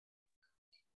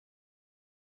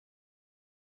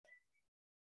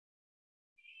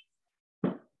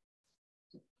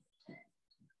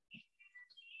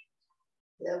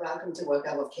Hello, welcome to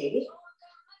Workout with Katie.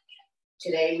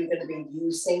 Today we're going to be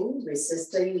using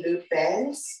resisting loop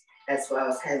bands as well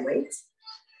as hand weights.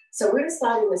 So we're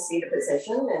starting with seated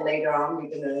position, and later on we're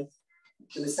going to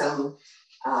do some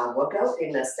workout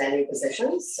in a standing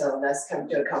position. So let's come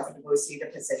to a comfortable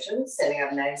seated position, standing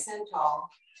up nice and tall.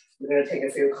 We're going to take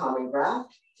a few calming breaths.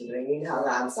 We're going to inhale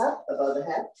the arms up above the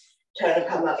head. Turn to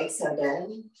come up, exhale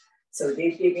down. So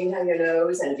deep inhale your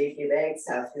nose and deep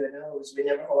exhale through your nose. We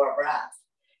never hold our breath.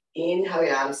 Inhale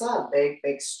your arms up, big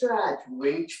stretch,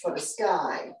 reach for the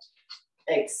sky.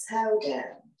 Exhale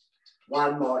down.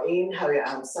 One more, inhale your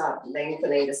arms up,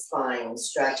 lengthening the spine,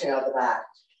 stretching out the back.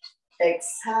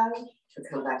 Exhale to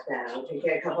come back down. Take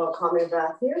a couple of calming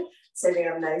breaths here. Sitting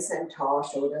up nice and tall,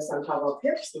 shoulders on top of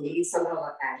hips, knees on top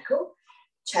of ankle.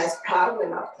 Chest proud, we're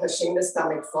not pushing the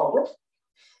stomach forward.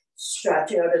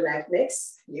 Stretching out the neck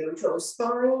mix, neutral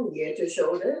spine, ear to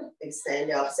shoulder, extend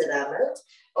the opposite arm out.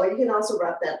 Or you can also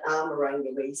wrap that arm around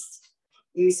your waist.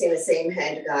 Using the same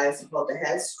hand to guide, support the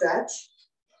head, stretch.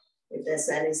 If there's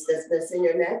any stiffness in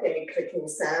your neck, any clicking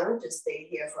sound, just stay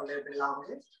here for a little bit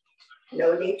longer.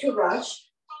 No need to rush.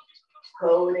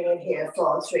 Holding it here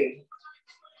for 3,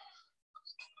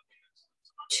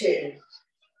 2,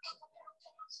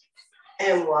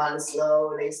 and 1.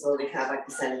 Slowly come back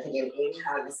to center. Take an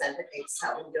inhale to center,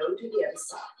 exhale, and go to the other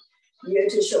side. Ear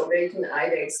to shoulder, you can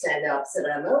either extend the opposite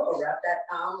arm or wrap that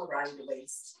arm around the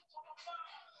waist.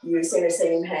 Using the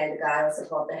same hand to guide or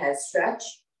support the head stretch.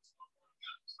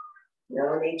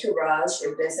 No need to rush.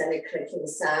 If there's any clicking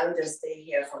sound, just stay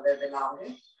here for a little bit longer.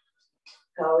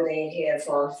 Holding here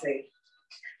for 3,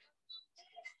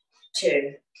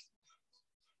 2,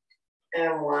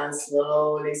 and 1.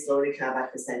 Slowly come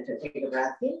back to center. Take a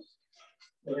breath here.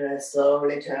 We're going to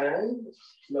slowly turn,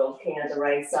 looking at the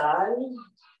right side.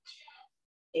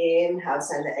 Inhale,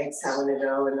 center, exhale, and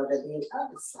go and look at the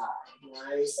other side.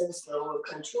 Nice and slow with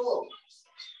control.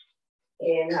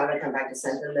 Inhale, and come back to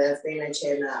center, lifting the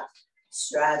chin up,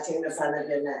 stretching the front of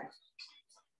your neck.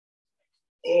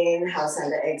 Inhale,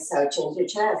 center, exhale, change your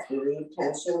chest, relieve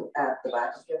tension at the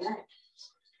back of your neck.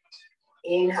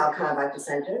 Inhale, come back to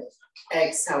center.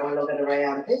 Exhale, and look at the right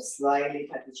armpit, slightly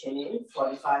tuck the chin in,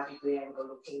 45-degree angle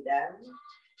looking down.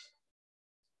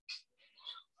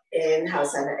 Inhale,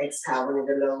 center, exhale, and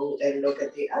go low, and look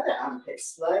at the other armpit,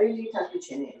 slightly tuck the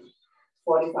chin in,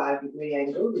 45-degree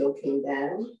angle looking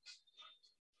down.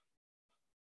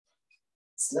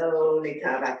 Slowly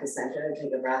come back to center and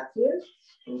take a breath here.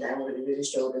 And then we're going to do the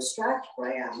shoulder stretch,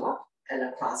 right arm up and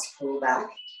across, pull back.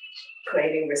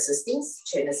 Creating resistance,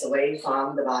 chin is away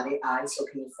from the body, eyes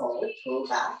looking forward, pull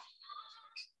back.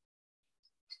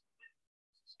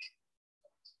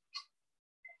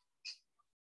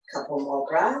 Couple more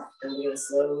breaths, and we'll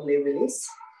slowly release.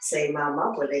 Same arm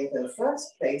up, we'll lengthen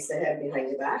first, place the head behind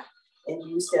your back, and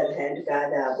use the other hand to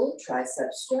guide the elbow,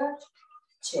 tricep stretch,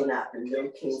 chin up,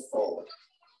 looking forward.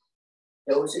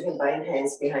 Those who can bind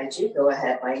hands behind you, go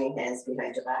ahead, binding hands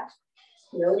behind your back.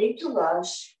 No need to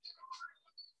rush.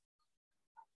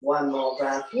 One more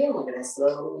breath here. We're going to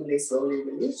slowly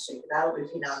release. Shake it out.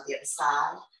 Repeat on the other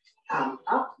side. Arm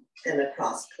up and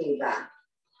across. Pull back.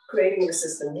 Creating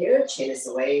resistance here. Chin is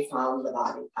away from the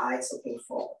body. Eyes looking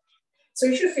forward. So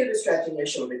you should feel the stretch in your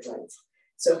shoulder joints.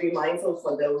 So be mindful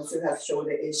for those who have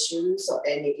shoulder issues or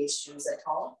any issues at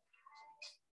all.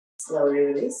 Slowly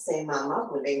release. Same arm up.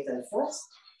 We'll lengthen first.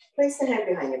 Place the hand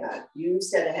behind your back.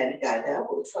 Use the other hand to guide the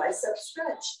elbow. Tricep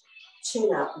stretch.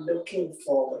 Chin up. Looking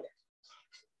forward.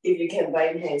 If you can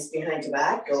bind hands behind your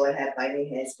back, go ahead,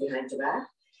 binding hands behind your back.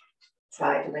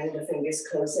 Try to bring the fingers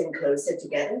closer and closer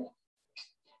together.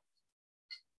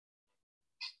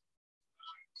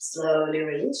 Slowly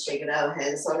release, shake it out,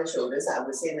 hands on the shoulders,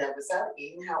 upwards in, upwards out.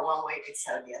 Inhale one way,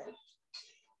 exhale the other.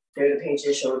 Go to pinch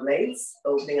your shoulder blades,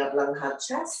 opening up lung, heart,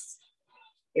 chest,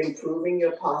 improving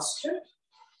your posture,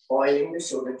 oiling the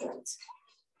shoulder joints.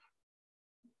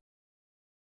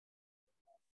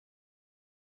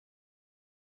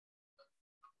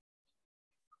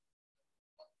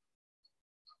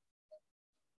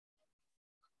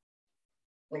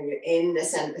 When you're in the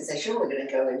center position, we're going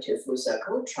to go into a full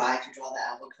circle. Try to draw the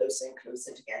elbow closer and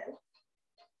closer together.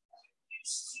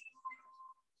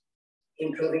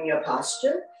 Improving your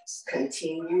posture.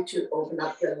 Continue to open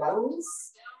up your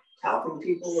lungs. Helping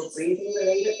people with breathing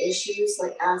related issues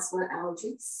like asthma,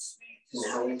 allergies.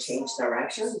 Now we change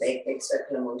direction, big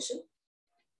circular motion.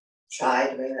 Try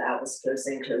to bring the elbows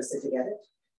closer and closer together.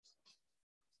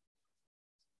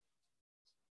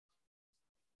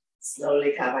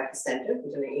 Slowly come back to center.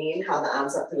 We're going to inhale the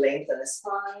arms up to lengthen the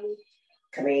spine.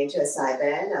 Coming into a side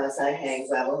bend, outside hand,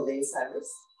 grab holding side wrist.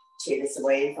 Chin is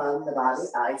away from the body,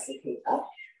 eyes looking up.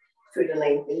 through the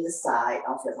length in the side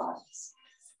of your body.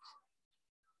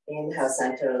 Inhale,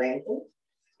 center lengthen.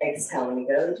 Exhale, when you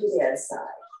go to the other side.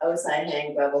 Outside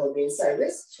hand grab hold inside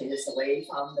wrist, chin is away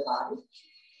from the body.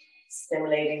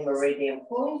 Stimulating meridian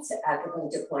points,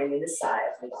 acupuncture point in the side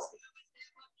of the body.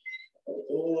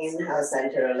 Inhale,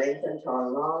 center lengthen,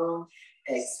 turn long.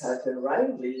 Exhale to the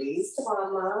right, release the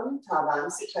bottom arm, top arm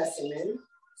suppressing in.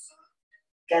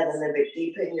 Get a little bit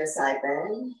deeper in your side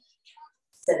bend.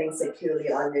 Sitting securely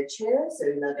on your chair so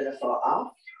you're not going to fall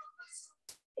off.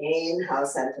 Inhale,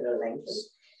 center lengthen.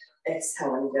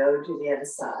 Exhale and go to the other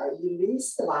side.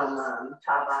 Release the bottom arm,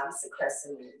 top arm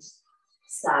suppressing in.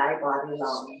 Side body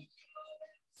long.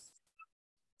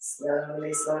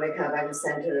 Slowly, slowly come back to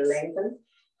center lengthen.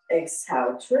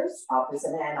 Exhale, twist,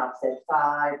 opposite hand, opposite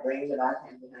thigh. Bring the back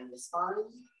hand behind your spine.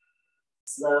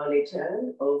 Slowly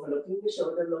turn, overlooking the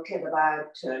shoulder, look at the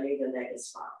back, turning the neck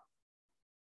as well.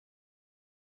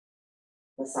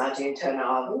 Massaging internal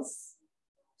organs,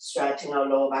 stretching our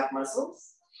lower back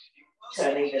muscles,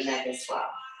 turning the neck as well.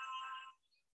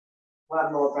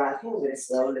 One more breath in, we'll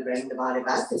slowly bring the body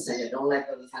back to center. Don't let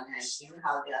go of the front hand.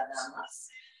 Inhale the other arm up,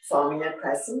 forming a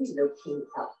crescent, looking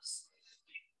up.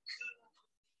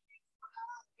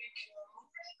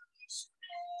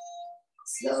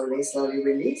 Slowly, slowly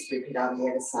release. Repeat on the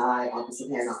other side, opposite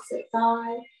hand, opposite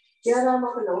thigh. The other arm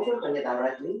up and over, bring it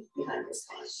directly behind your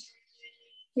spine.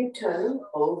 Keep turning,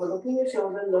 overlooking your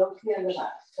shoulder, looking at the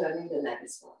back, turning the neck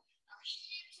as well.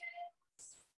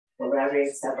 For every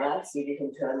exhale breath, see if you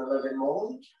can turn a little bit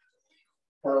more.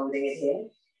 Holding it here.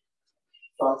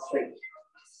 For 3,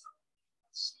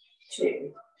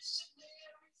 2,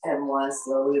 and 1.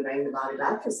 Slowly bring the body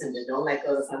back to center. Don't let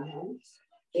go of the front hand.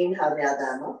 Inhale the other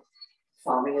arm up.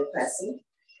 Forming a crescent,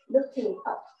 looking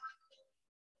up.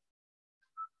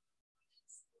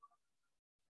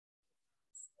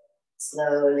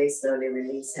 Slowly, slowly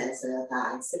release hands to the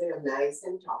thighs, sitting up nice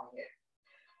and tall here.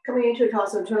 Coming into a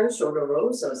torso turn, shoulder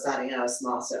roll, so starting out a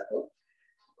small circle.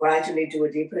 Gradually do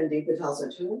a deeper and deeper torso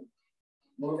turn,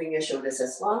 moving your shoulders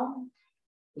as well,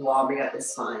 warming up the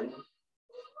spine.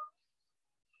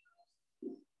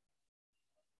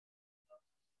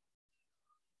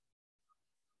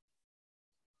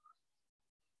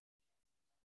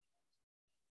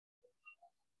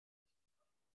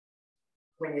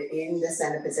 When you're in the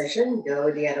center position,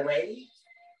 go the other way,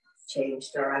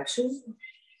 change direction.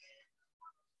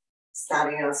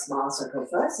 Starting out a small circle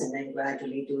first, and then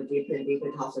gradually do a deeper and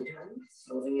deeper torso turn,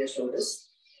 moving your shoulders,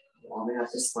 warming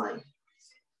up the spine.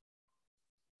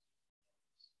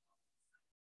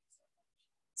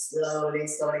 Slowly,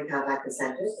 slowly come back to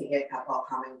center to get a couple of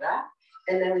coming back.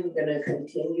 And then we're gonna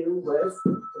continue with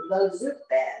the loop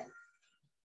band.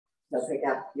 So pick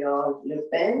up your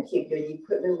loop band, keep your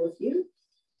equipment with you.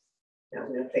 Now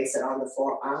I'm gonna place it on the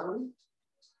forearm.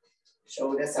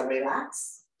 Shoulders are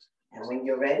relaxed. And when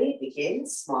you're ready, begin.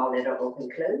 Small little open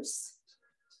close.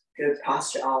 Good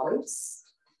posture always.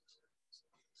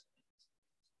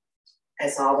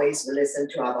 As always, we listen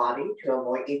to our body to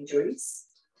avoid injuries.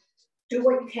 Do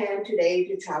what you can today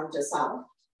to challenge yourself.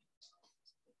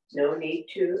 No need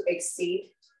to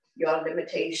exceed your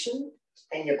limitation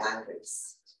and your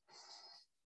boundaries.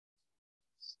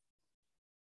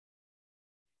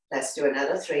 Let's do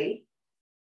another 3,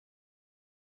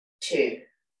 2,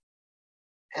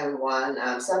 and 1.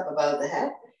 Arms up above the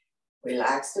head.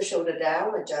 Relax the shoulder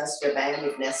down. Adjust your band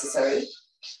if necessary.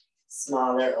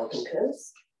 Smaller open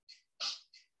close.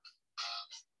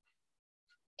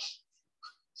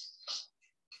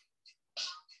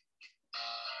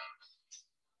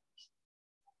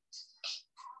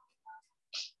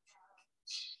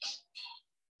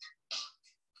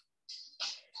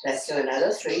 Let's do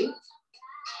another 3,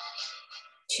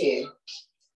 2,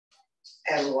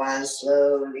 and 1.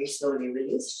 Slowly, slowly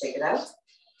release. Shake it out.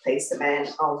 Place the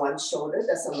band on one shoulder,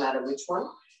 doesn't matter which one.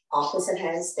 Opposite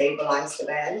hand, stabilize the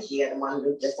band. The other one,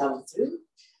 loop the thumb through.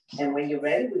 And when you're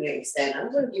ready, we're going to extend.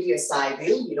 I'm going to give you a side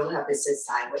view. You don't have to sit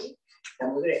sideways.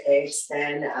 And we're going to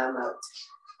extend the arm out.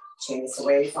 Chin is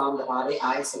away from the body,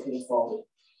 eyes looking forward.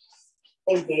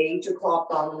 Engage your core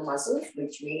abdominal muscles,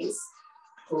 which means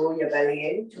pull your belly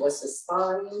in towards the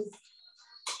spine.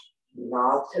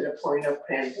 Not to the point of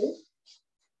cramping.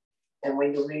 And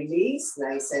when you release,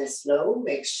 nice and slow,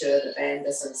 make sure the band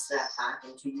doesn't snap back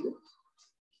into you.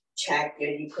 Check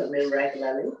your equipment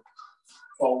regularly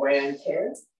for wear and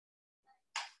tear.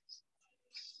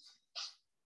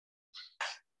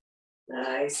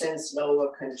 Nice and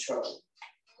slow control.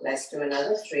 Let's do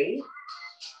another 3,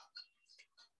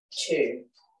 2,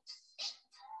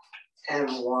 and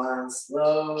 1.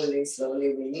 Slowly,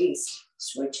 slowly release.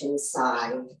 Switching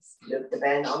side. Loop the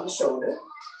band on the shoulder.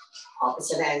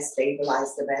 Opposite hand,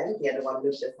 stabilize the bend. The other one,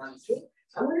 loop the thumb through.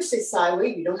 I'm going to sit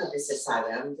sideways. You don't have to sit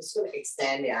sideways. I'm just going to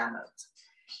extend the arm out.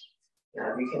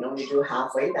 Now, if you can only do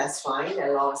halfway, that's fine,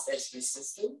 as long as there's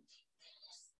resistance.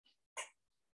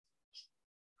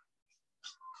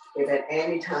 If at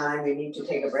any time you need to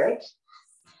take a break,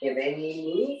 if any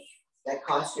move that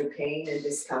causes you pain and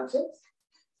discomfort,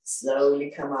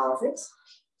 slowly come out of it.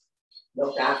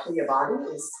 Look after your body.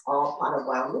 It's all part of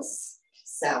wellness,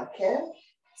 self-care,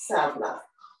 self-love.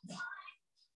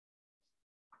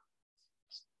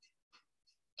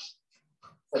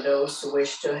 For those who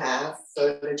wish to have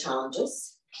further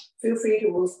challenges, feel free to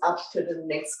move up to the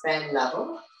next band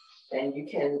level, and you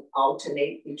can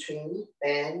alternate between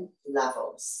band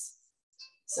levels.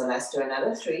 So let's do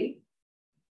another 3,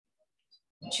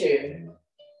 2,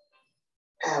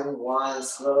 and 1.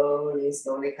 Slowly,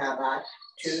 slowly come back.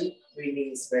 2,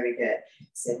 release. Very good.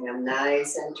 Sitting up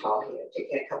nice and tall here.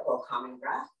 Take a couple of calming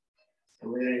breaths.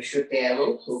 And we're going to shoot the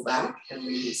arrow, pull back, and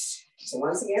release. So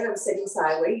once again, I'm sitting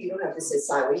sideways. You don't have to sit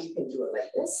sideways. You can do it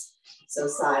like this. So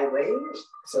sideways,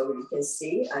 so you can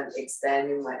see I'm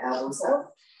extending my elbows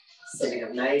out, sitting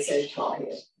up nice and tall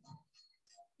here.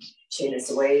 Chin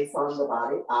is away from the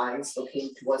body, eyes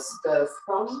looking towards the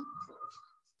thumb.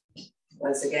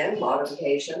 Once again,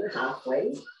 modification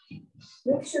halfway.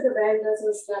 Make sure the band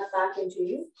doesn't snap back into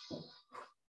you.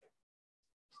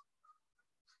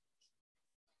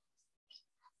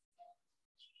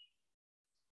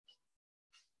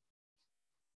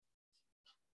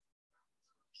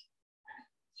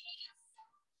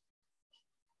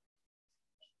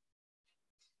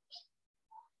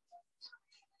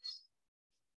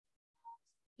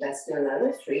 Let's do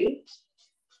another 3,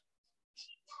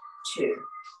 2,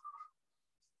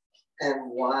 and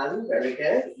 1. Very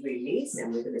good. Release,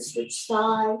 and we're going to switch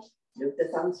side. Loop the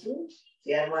thumb through.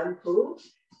 The other one, pull.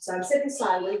 So I'm sitting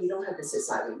sideways. You don't have to sit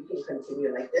sideways. You can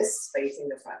continue like this, facing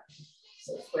the front.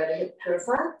 So square the hip to the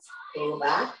front. Pull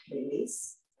back,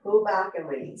 release. Pull back and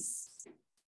release.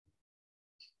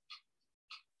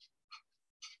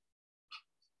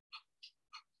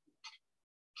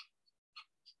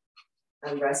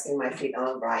 I'm resting my feet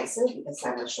on riser because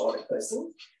I'm a shorter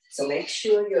person. So make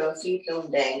sure your feet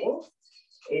don't dangle.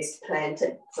 It's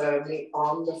planted firmly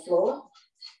on the floor.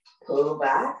 Pull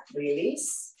back,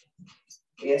 release.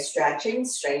 We are stretching,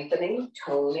 strengthening,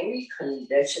 toning,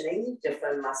 conditioning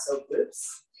different muscle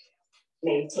groups,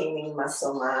 maintaining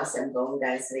muscle mass and bone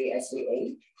density as we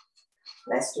age.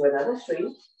 Let's do another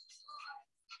 3,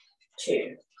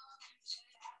 2,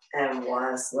 and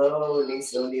 1. Slowly,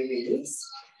 slowly release.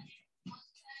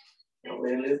 And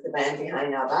we'll loop the band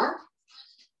behind our back.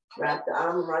 Wrap the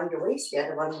arm around your waist. The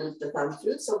other one, loop the thumb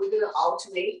through. So we're going to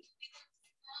alternate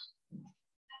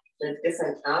the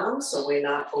different arms so we're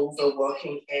not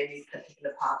overworking any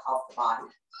particular part of the body.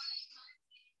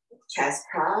 Chest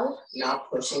proud,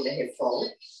 not pushing the hip forward.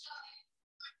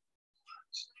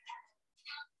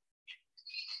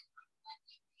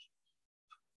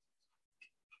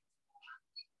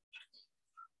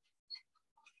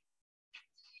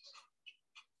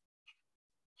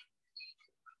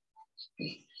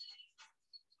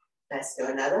 Let's do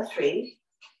another 3,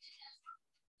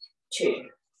 2,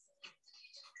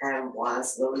 and 1.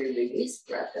 Slowly release.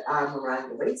 Wrap the arm around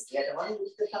the waist. The other one, loop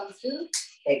the thumb through.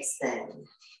 Extend.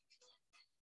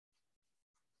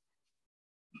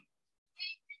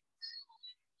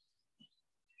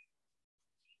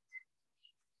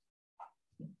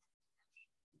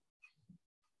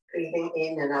 Breathing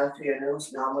in and out through your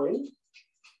nose normally.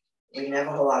 We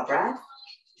never hold our breath,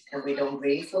 and we don't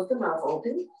breathe with the mouth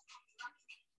open.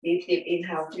 Deep, deep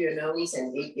inhale through your nose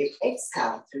and deep, deep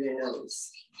exhale through your nose.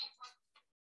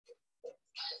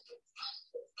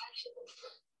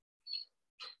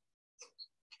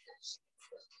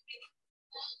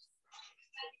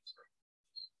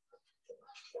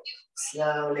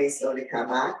 Slowly, slowly come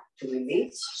back to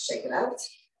release. Shake it out.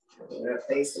 We're going to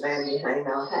place the band behind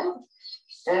our head.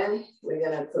 And we're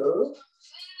going to pull.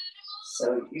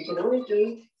 So you can only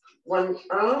do one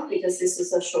arm because this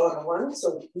is a shorter one.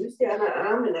 So use the other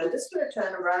arm, and I'm just going to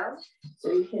turn around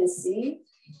so you can see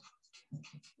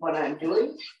what I'm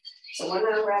doing. So one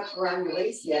arm wrapped around your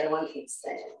waist, the other one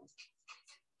extend.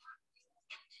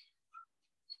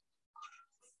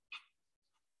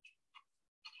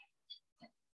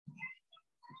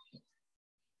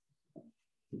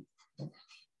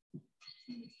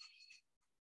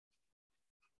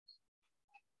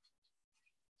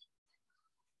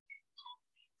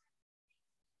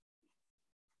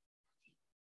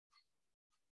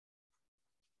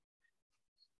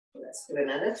 Let's do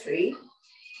another 3,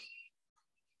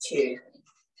 2,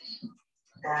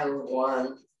 and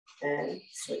 1, and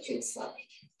switching side.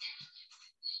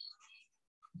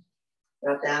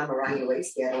 Drop down around your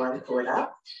waist, the other one, pull it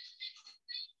up.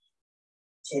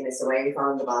 Chin is away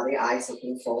from the body, eyes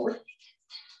looking forward.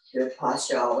 Good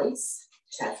posture always,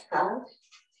 chest proud.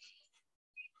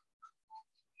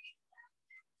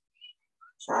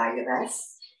 Try your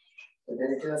best. We're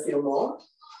going to do a few more.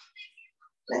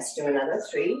 Let's do another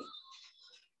 3,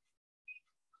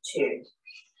 2,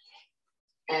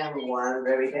 and 1.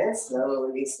 Very good.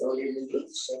 Slowly, slowly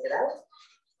release. Shake it out.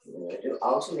 We're going to do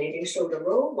alternating shoulder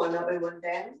roll, one up and one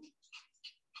down.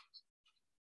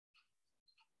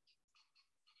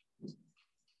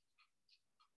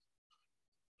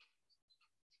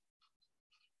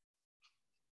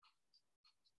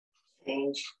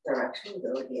 Change direction,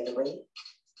 go the other way.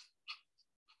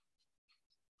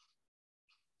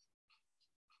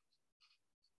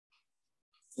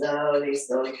 Slowly,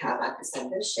 slowly come back to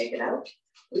center, shake it out.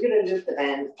 We're going to loop the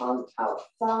band on our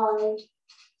thigh.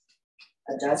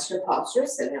 Adjust your posture,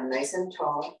 sitting up nice and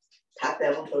tall. Tuck the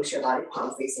elbow, close your body,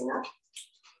 palm facing up.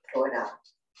 Pull it up.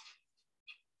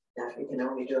 Now if you can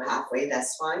only do halfway,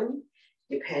 that's fine,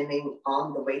 depending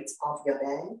on the weight of your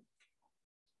band.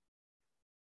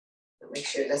 Make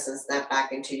sure it doesn't snap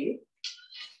back into you.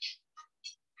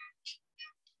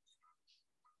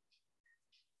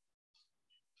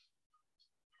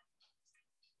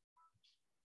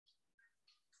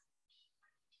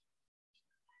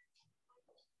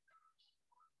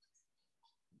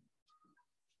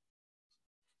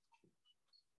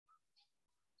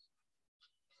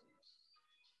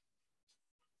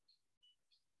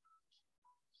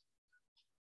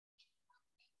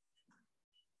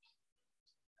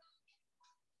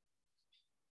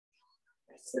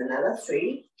 So another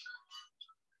 3,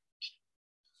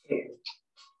 2,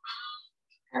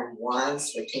 and 1.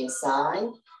 Switching side.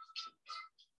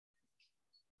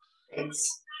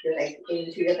 Place your leg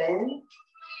into your bend.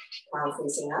 Palm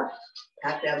facing up.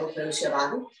 Tuck the elbow, close your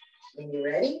body. When you're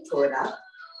ready, pull it up.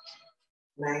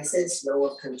 Nice and slow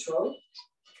with control.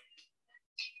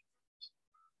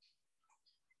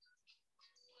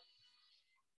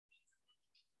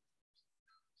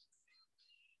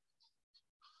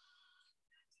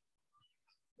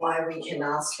 Why we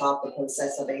cannot stop the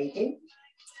process of aging?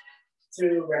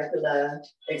 Through regular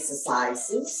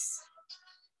exercises,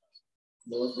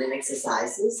 movement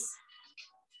exercises,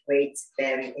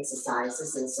 weight-bearing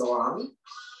exercises, and so on.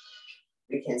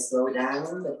 We can slow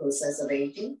down the process of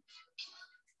aging,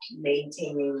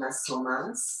 maintaining muscle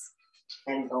mass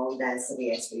and bone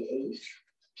density as we age.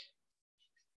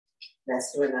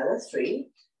 Let's do another 3,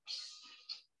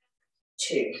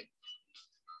 2,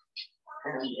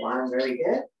 and 1. Very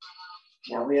good.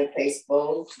 Now we'll place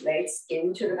both legs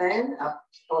into the band up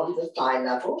on the thigh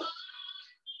level.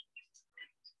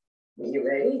 When you're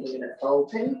ready, you're going to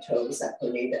open, toes up,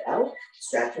 rotated out,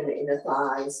 stretching the inner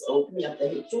thighs, open up the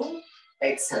hip joint.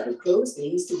 Exhale to close,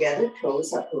 knees together,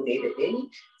 toes up, rotated in.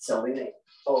 So we're going to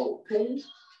open,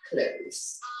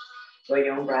 close. For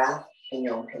your own breath and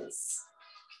your own pace.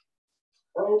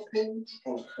 Open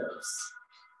and close.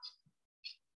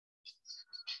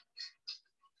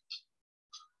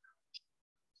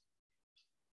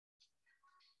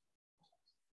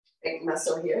 Big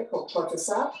muscle here called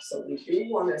quadricep. So we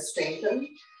do want to strengthen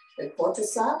the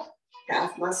quadricep,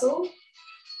 calf muscle,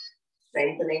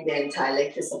 strengthening the entire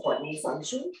leg to support knee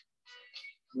function.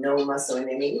 No muscle in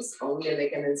the knees, only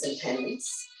ligaments and tendons.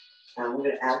 And we're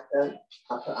going to add the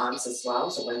upper arms as well.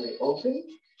 So when we open,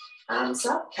 arms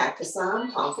up, cactus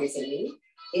arm, palm facing knee.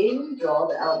 In, draw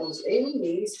the elbows in,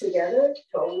 knees together,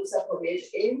 toes up, rotate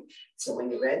in. So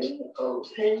when you're ready,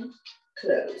 open,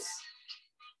 close.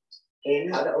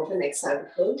 Inhale to open, exhale to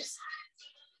close.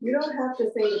 You don't have to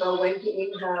think about when to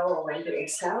inhale or when to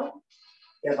exhale.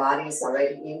 Your body is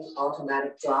already in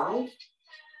automatic drive.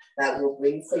 That will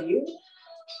breathe for you.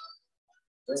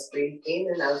 Just breathe in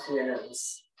and out through your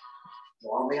nose.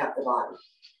 Warming up the body.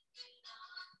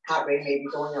 Heart rate may be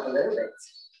going up a little bit,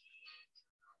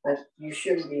 but you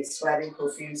shouldn't be sweating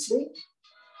profusely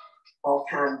or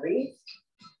can't breathe.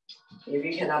 If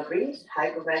you cannot breathe,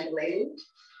 hyperventilating,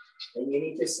 then you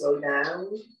need to slow down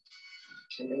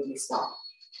and maybe stop.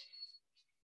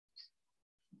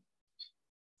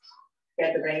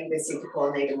 Get the brain busy to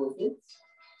coordinate the movement.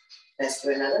 Let's do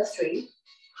another 3,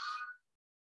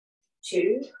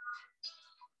 2,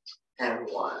 and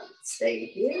 1. Stay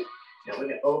here. Now we're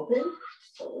going to open.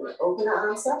 So we're going to open our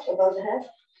arms up above the head.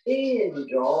 In,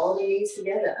 draw the knees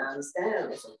together, arms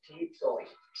down. So keep going.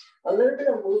 A little bit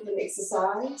of movement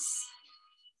exercise.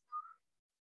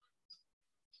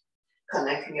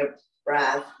 Connecting your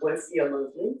breath with your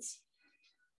movement.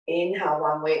 Inhale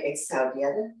one way, exhale the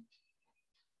other.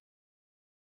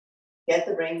 Get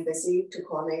the brain busy to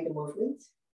coordinate the movement.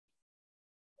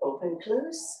 Open,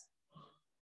 close.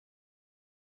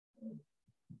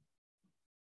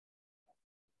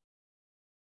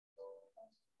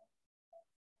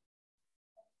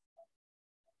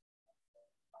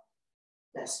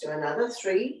 Let's do another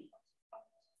 3,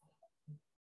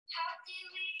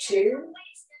 2,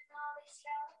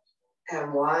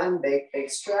 and 1. Big, big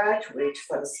stretch. Reach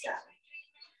for the sky.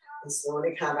 And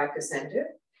slowly come back to center.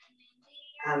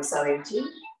 Arms are empty.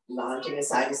 Launching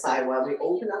side to side while we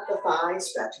open up the thighs,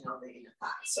 stretching out the inner thigh.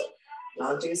 So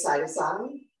launching side to side.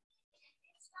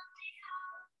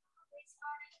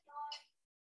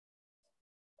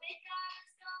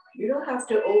 You don't have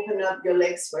to open up your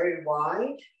legs very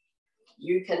wide.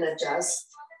 You can adjust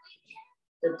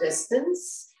the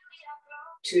distance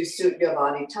to suit your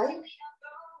body type,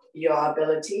 your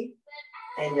ability,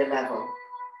 and your level.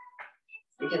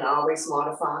 You can always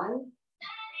modify,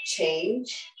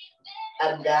 change,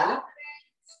 adapt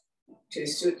to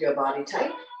suit your body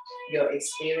type, your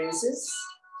experiences,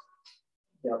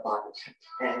 your body type,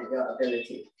 and your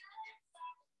ability.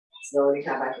 Slowly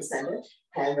come back to center,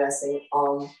 hand resting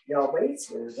on your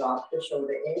waist. We'll drop the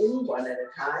shoulder in one at a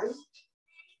time.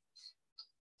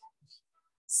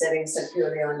 Sitting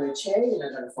securely on your chair, you're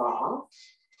not going to fall off.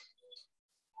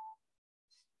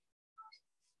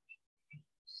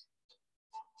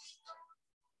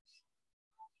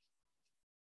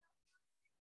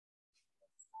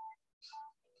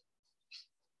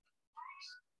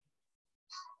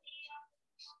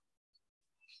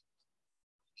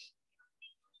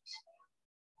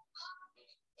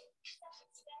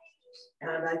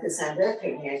 And back to center,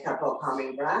 taking a couple of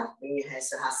calming breaths. Bring your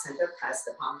hands to heart center, press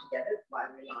the palm together while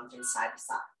we're launching side to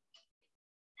side.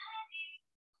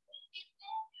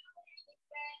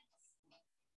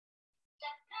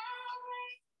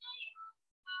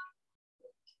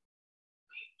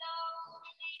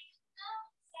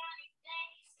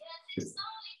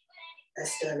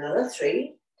 Let's do another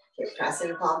 3. Keep pressing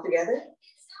the palm together.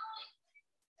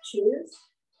 2.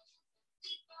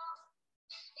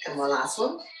 And one last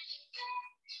one.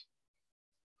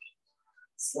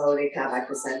 Slowly come back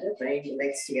to center, bring the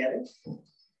legs together.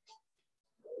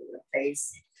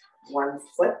 Place one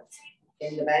foot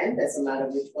in the band, doesn't matter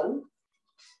which one.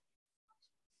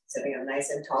 Sitting up nice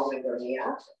and tall with your knee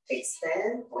up.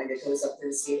 Extend, point the toes up to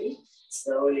the ceiling.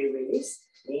 Slowly release,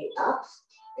 knee up,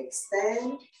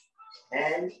 extend,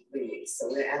 and release.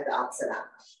 So we're at the opposite arm.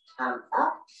 Arm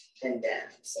up and down.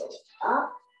 So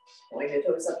up, point the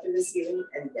toes up to the ceiling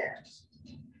and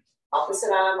down.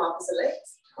 Opposite arm, opposite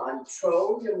legs.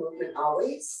 Control your movement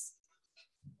always.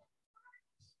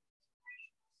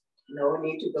 No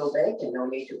need to go back and no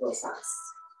need to go fast.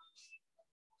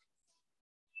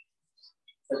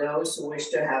 For those who wish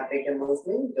to have bigger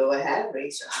movement, go ahead,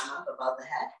 raise your arm up above the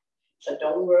head. But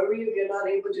don't worry if you're not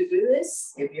able to do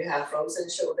this. If you have frozen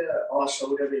shoulder or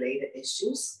shoulder related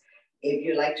issues, if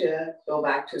you like to go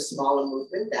back to smaller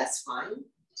movement, that's fine.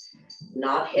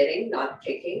 Not hitting, not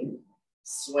kicking,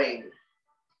 swing.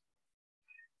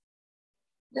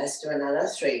 Let's do another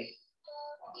 3,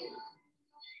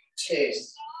 2,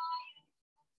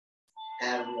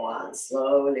 and 1.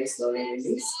 Slowly, slowly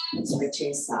release.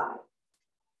 Switching side.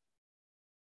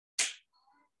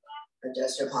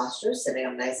 Adjust your posture, sitting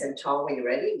up nice and tall when you're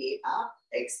ready. Knee up,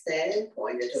 extend,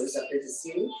 point the toes up to the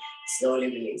ceiling. Slowly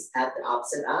release. At the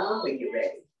opposite arm when you're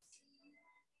ready.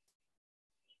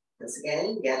 Once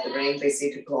again, get the brain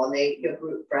busy to coordinate your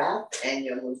breath and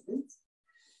your movement.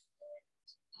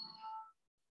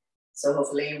 So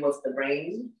hopefully with the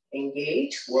brain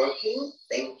engaged, working,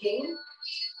 thinking,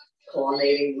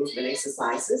 coordinating movement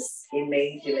exercises, it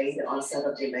may delay the onset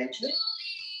of dementia.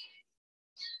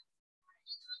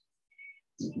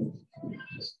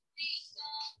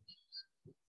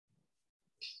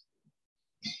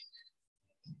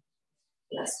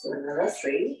 Let's do another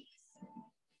 3,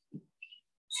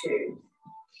 2,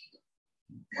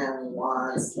 and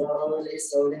 1. Slowly,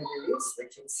 slowly release,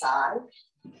 switching side.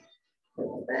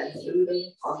 Bend through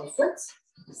on the foot,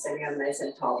 sitting up nice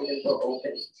and tall. We're going to go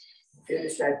open. Feel the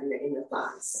stretch in the inner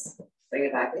thighs. Bring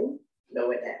it back in,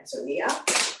 lower it down. So knee up,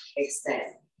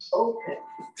 extend, open,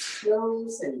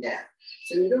 close, and down.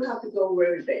 So you don't have to go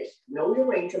very big. Know your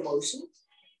range of motion.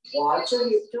 Watch your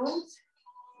hip joints.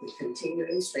 We're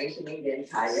continuing strengthening the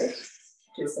entire leg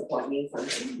to support knee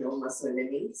function. No muscle in the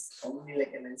knees, only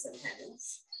ligaments and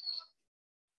tendons.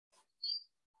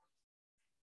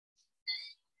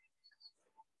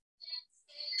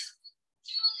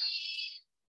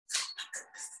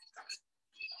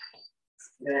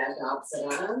 Then at the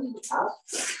opposite arm, up,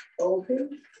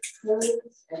 open, close,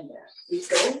 and down. Keep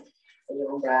going at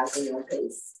your own breath and your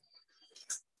pace.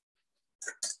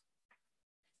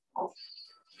 Up,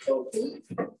 Open,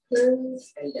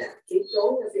 close, and down. Keep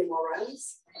going a few more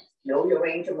rounds. Know your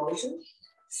range of motion.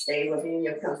 Stay within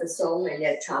your comfort zone and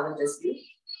yet challenges you.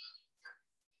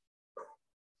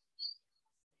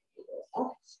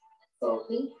 Up,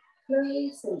 open,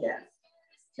 close, and down.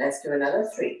 Let's do another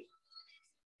 3,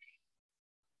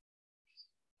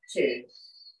 2,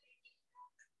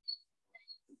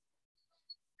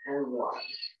 and 1.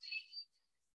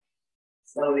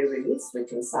 Slowly release,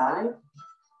 switching side.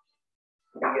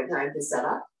 Take your time to set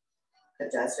up.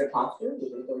 Adjust your posture. You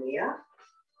can go knee up,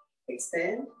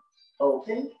 extend,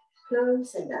 open,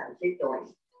 close, and down. Keep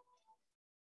going.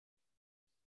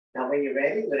 Now when you're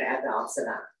ready, we're going to add the opposite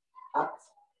arm. Up,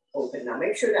 open. Now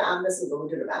make sure the arm doesn't go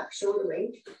to the back. Shoulder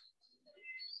range,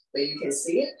 where you can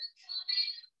see it.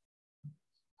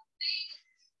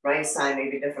 Right side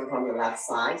may be different from the left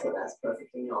side, so that's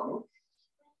perfectly normal.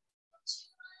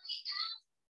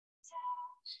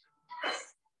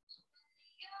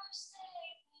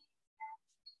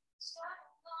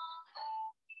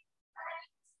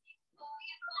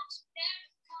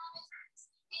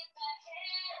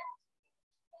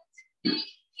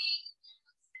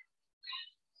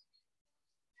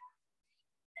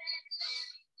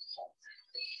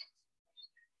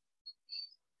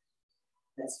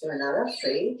 Let's do another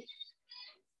 3,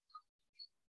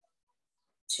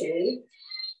 2,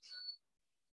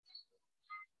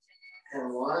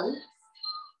 and 1.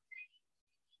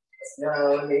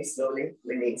 Slowly, slowly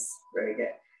release. Very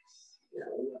good. Now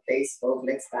face both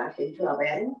legs back into our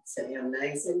bend. Sitting up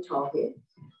nice and tall here.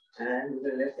 And we're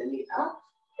going to lift the knee up,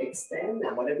 extend.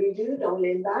 Now whatever you do, don't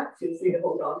lean back. Feel free to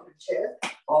hold on to the chair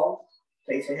or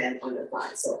place your hand on the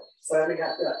thigh. So firming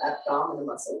up the abdominal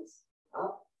muscles.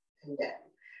 Up and down.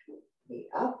 Knee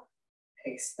up,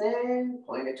 extend,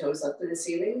 point the toes up to the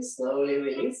ceiling, slowly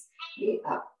release, knee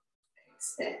up,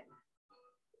 extend.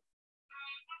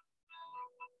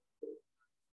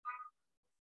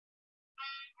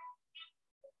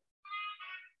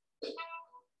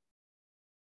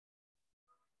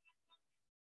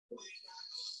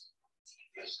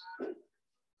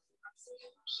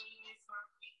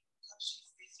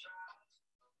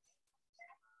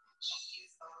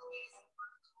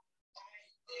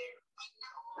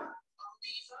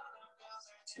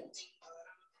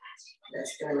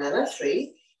 Let's do another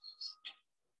 3,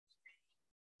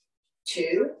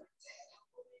 2,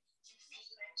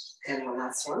 and one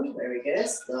last one. Very good.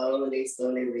 Slowly,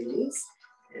 slowly release.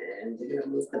 And we're going to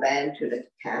move the band to the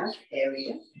calf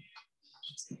area.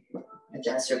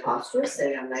 Adjust your posture,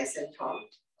 sitting up nice and tall.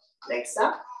 Legs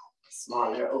up,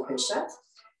 smaller open shut.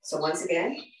 So once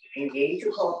again, engage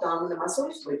your core abdominal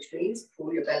muscles, which means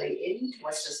pull your belly in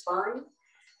towards the spine,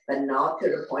 but not to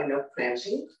the point of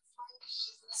cramping.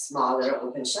 Smaller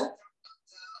open shut.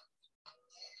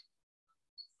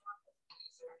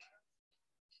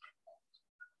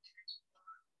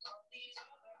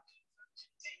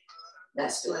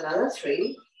 Let's do another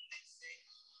 3,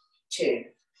 2,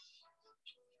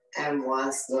 and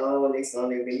 1. Slowly,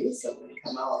 slowly release. So we're going to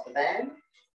come out of the band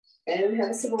and have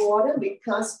a sip of water, big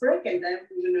class break, and then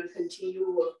we're going to continue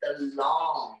with the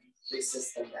long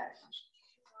resistant band.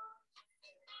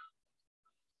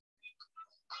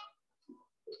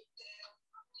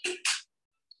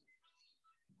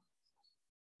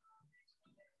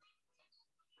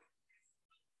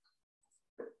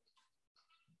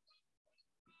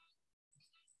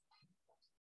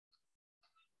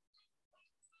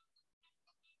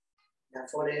 Now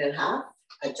fold it in half,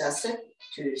 adjust it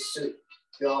to suit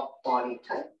your body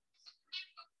type.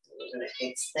 We're going to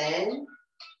extend.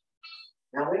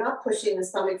 Now we're not pushing the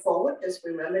stomach forward, just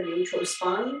remember neutral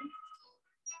spine.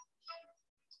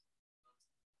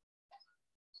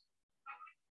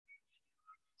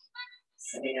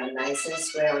 Sitting up nice and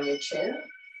square on your chair.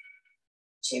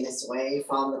 Chin is away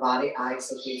from the body,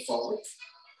 eyes looking forward.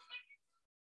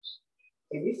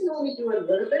 If you can only do a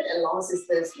little bit, as long as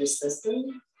there's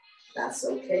resistance, that's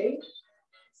okay.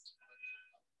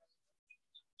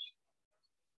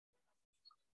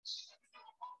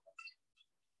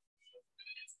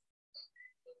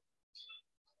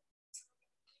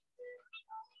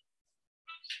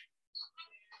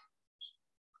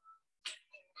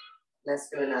 Let's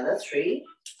do another 3,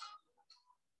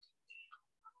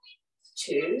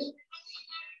 2,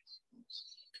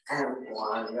 and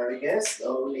 1. Very good.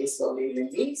 Slowly, slowly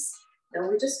release. Now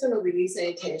we're just going to release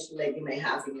any tension that you may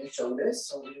have in your shoulders.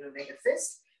 So we're going to make a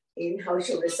fist. Inhale,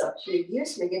 shoulders up to your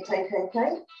ears. Make it tight, tight,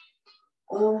 tight.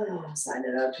 Oh, sign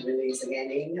it out to release again.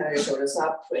 Inhale, your shoulders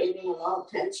up, creating a lot of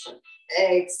tension.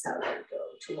 Exhale, let it go.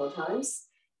 2 more times.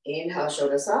 Inhale,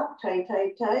 shoulders up, tight,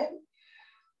 tight, tight.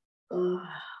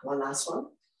 One last one.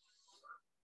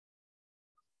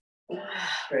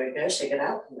 Very good, shake it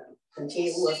out.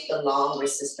 Continue with the long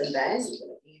resistant bend. You're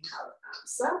gonna inhale,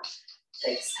 arms up,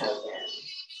 exhale down.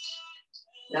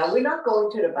 Now we're not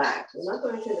going to the back. We're not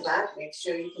going to the back. Make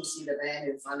sure you can see the band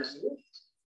in front of you.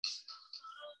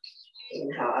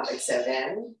 Inhale up, exhale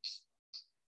down.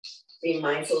 Be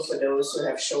mindful for those who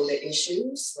have shoulder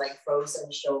issues like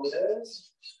frozen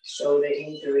shoulders, shoulder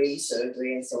injury,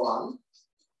 surgery, and so on.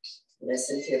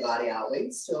 Listen to your body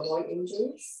always to avoid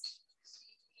injuries.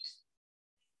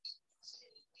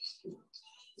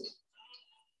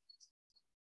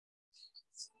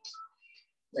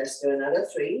 Let's do another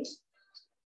 3,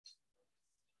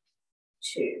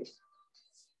 2,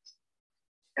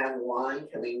 and 1.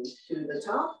 Coming to the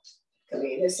top,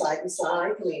 coming to side,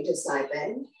 coming to side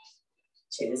bend.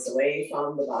 Chin is away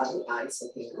from the body, eyes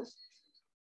looking up.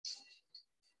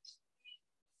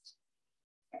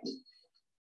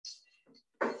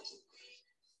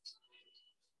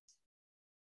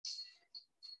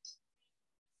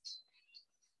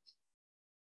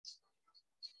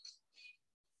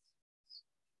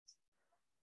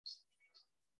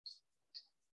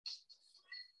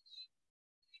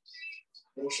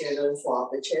 Make sure you don't fall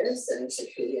off the chair, sitting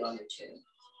securely on the chair.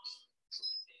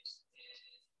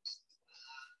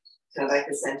 Come back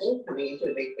to center, coming into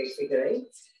a big figure 8.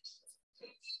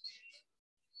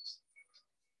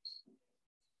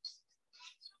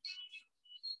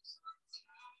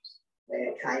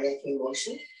 The kayaking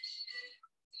motion.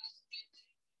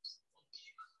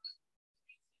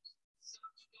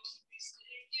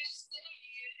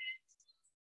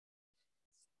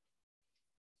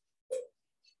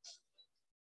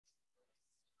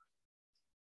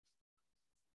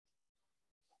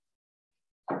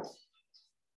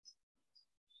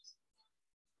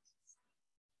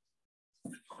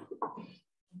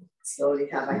 Slowly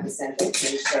come back to center,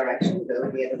 change direction,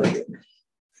 go the other way.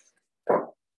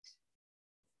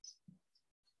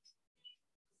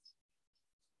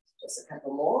 Just a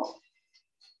couple more.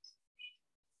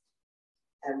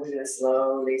 And we're gonna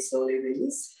slowly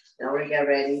release. Now we're get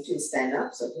ready to stand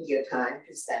up, so take your time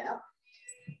to stand up.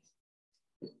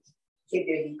 Keep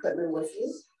your equipment with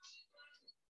you.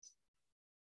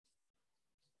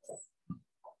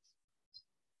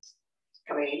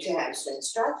 Coming into hamstring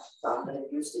stretch, so I'm going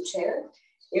to use the chair.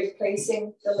 If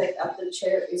placing the leg up the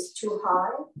chair is too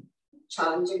high,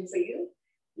 challenging for you,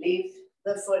 leave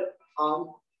the foot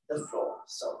on the floor.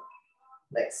 So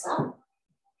legs up,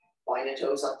 point the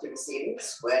toes up to the ceiling,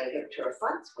 square the hip to the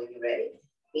front. When you're ready,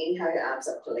 inhale your arms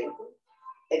up to lengthen.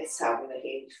 Exhale, we're going to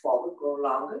hinge forward, grow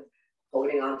longer.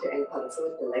 Holding on to any part of the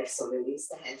foot, the legs will release,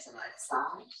 the hands on either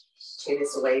side. Chin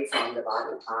is away from the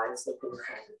body, eyes looking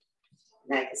forward.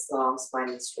 Neck is long, spine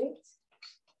is straight.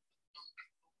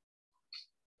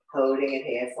 Holding it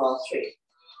here for 3,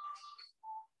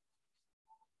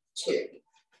 2,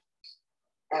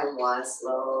 and 1.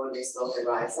 Slowly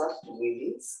rise up,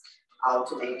 release.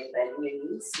 Alternating bending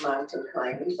your knees, mountain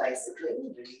climbing,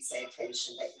 bicycling. Release any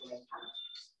tension that you may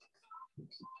have.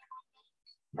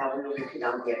 Now we're moving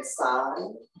on the other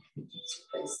side.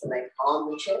 Place the leg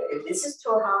on the chair. If this is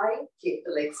too high, keep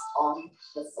the legs on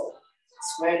the floor.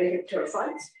 Square the hip to the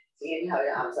front. Inhale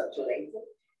your arms up to lengthen.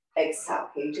 Exhale,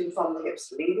 hinging from the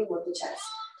hips, leading with the chest.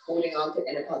 Holding on to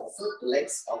inner part of the foot, the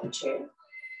legs on the chair.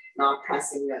 Not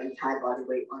pressing your entire body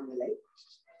weight on your leg.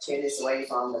 Chin is away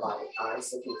from the body,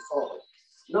 eyes looking forward.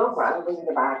 No grounding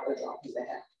the back or dropping the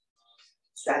head.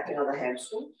 Stretching on the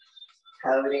hamstring.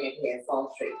 Holding it here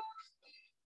for 3,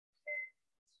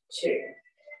 2,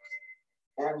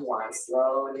 and 1.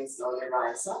 Slowly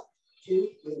rise up. 2,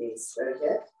 release. Very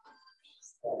good.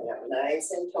 Standing up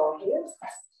nice and tall here.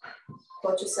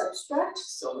 Quadricep stretch.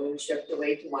 So we'll shift the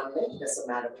weight to one leg, doesn't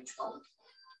matter which one.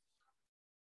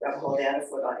 Grab hold the other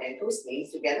foot on ankles,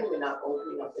 knees together. We're not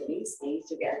opening up the knees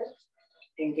together.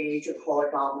 Engage your core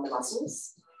abdominal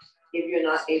muscles. If you're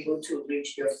not able to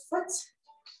reach your foot,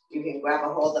 you can grab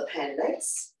a hold of the pen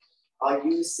legs or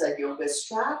use a yoga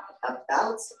strap, a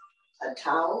belt, a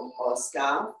towel, or a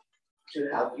scarf to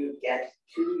help you get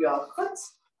to your foot.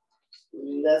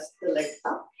 Lift the leg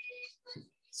up,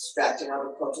 stretching out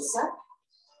the quadricep.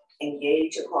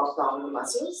 Engage your core abdominal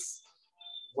muscles,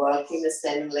 working the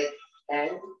standing leg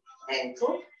and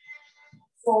ankle.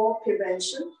 For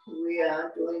prevention, we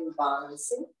are doing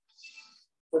balancing.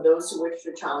 For those who wish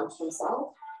to challenge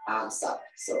themselves, arms up.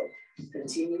 So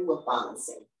continue with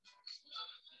balancing.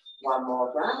 One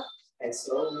more breath and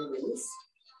slowly release.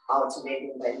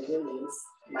 Alternating bending your knees,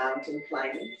 mountain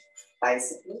climbing,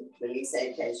 bicycling. Release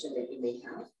any tension that you may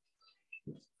have.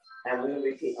 And we'll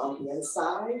repeat on the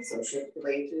inside. So shift the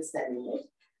weight to the standing leg.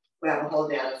 Grab a hold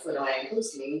the other foot or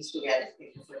ankles, knees together.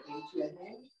 Take the foot into your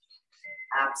hand.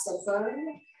 Abs are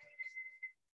firm.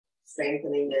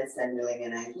 Strengthening this and milling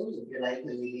an ankle. Would you like to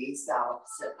release the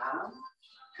opposite arm?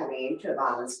 Coming into a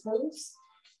balance pose.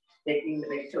 Taking the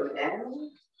big toe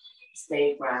down.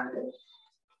 Stay grounded.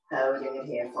 Holding it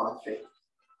here for 3,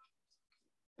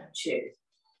 2,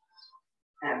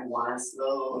 and 1.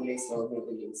 Slowly, slowly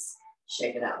release.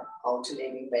 Shake it out.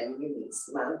 Alternating bending your knees.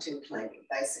 Mountain climbing,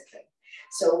 bicycling.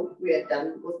 So we are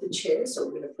done with the chair. So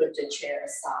we're going to put the chair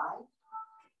aside.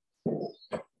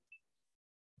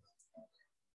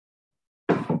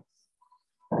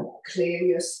 Clear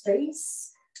your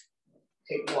space.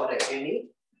 Take water if you need.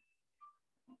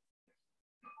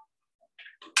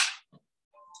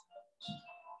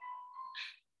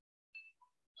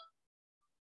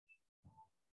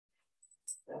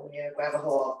 So we're going to grab a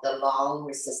hold of the long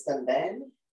resistant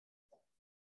band.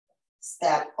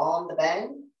 Step on the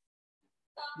band.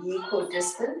 Equal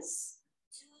distance.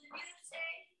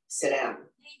 Sit down.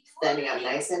 Standing up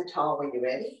nice and tall when you're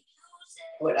ready.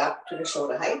 Foot up to the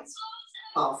shoulder height.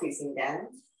 Palm facing down.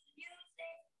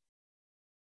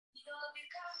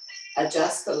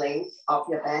 Adjust the length of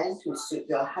your band to suit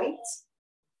your height,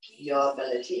 your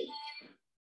ability.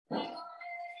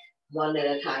 One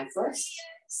at a time first.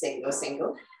 Single,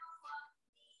 single.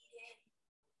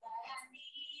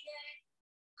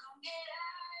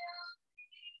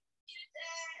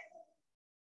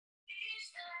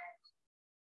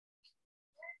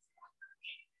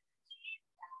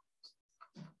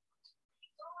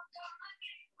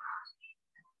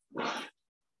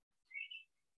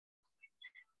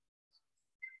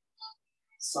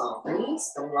 Soft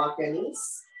knees, don't lock your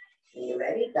knees. When you're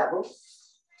ready, double.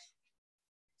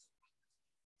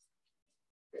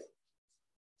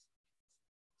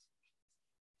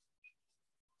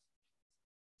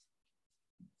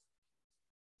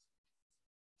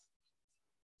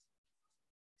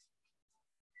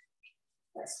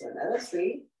 Let's do another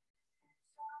 3,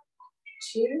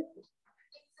 2,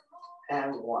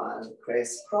 and 1.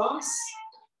 Crisscross.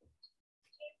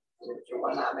 Do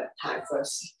one arm at a time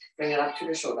first. Bring it up to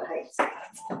the shoulder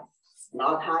height.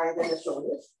 Not higher than the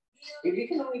shoulders. If you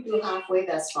can only do halfway,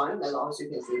 that's fine, as long as you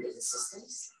can feel the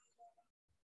resistance.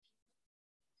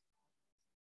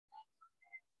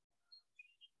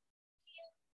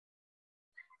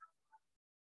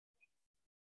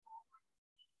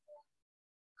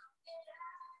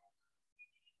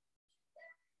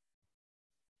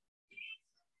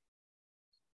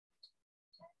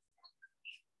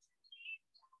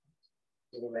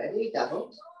 You ready?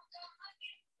 Double.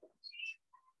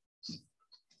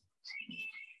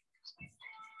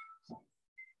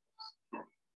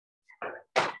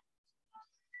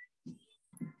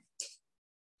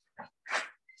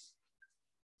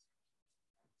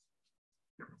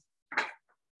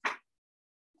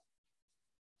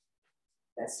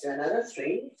 Let's do another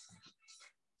 3,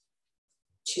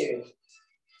 2,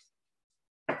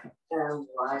 and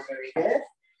 1. Very good.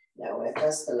 Now we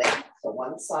adjust the length. So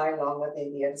one side longer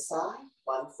than the other side.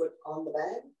 1 foot on the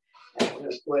band. And we're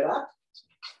going to put up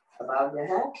above your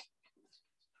head.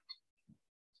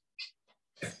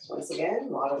 Once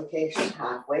again, modification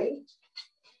halfway.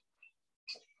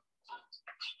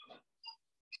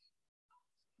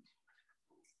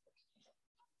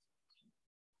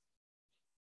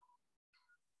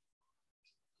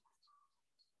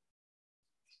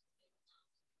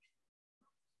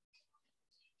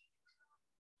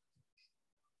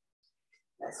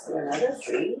 Let's do another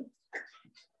 3,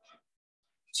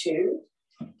 2,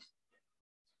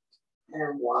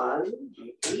 and 1.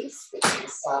 Release, switch to the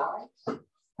side.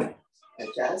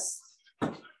 Adjust the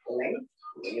length.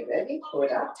 When you're ready,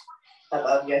 put up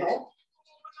above your head.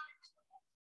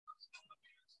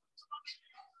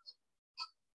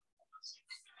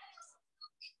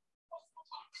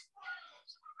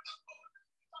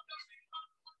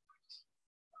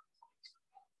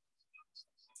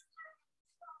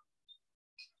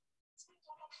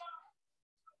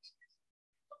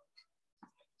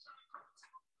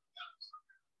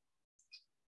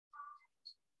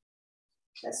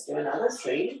 Let's do another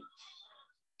 3,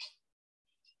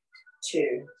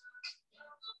 2,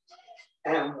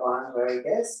 and 1. Very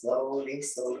good. Slowly,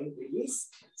 slowly release.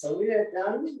 So we are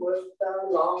done with the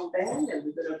long band, and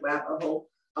we're going to grab a hold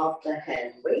of the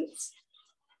hand weights.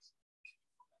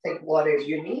 Take water if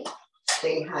you need.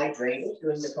 Stay hydrated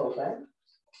during the program.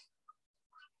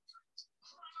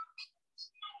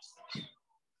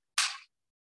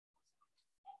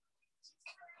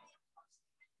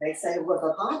 Next side, work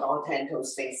apart, all 10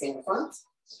 toes facing the front.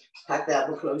 Tuck the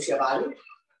elbow, close your body.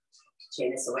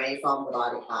 Chin is away from the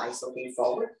body, eyes looking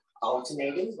forward.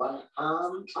 Alternating, one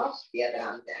arm up, the other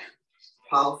arm down.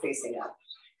 Palm facing up.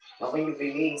 Now when you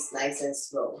release, nice and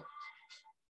slow.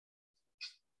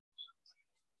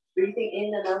 Breathing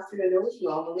in and out through your nose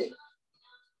normally.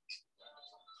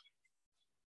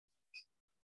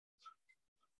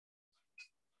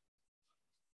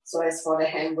 So as for the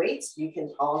hand weights, you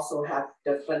can also have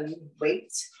different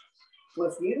weights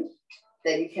with you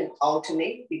that you can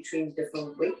alternate between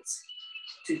different weights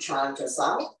to chant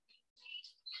yourself.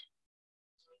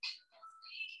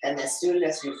 And as soon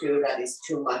as you feel that is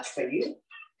too much for you,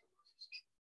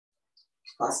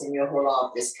 causing you a whole lot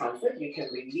of discomfort, you can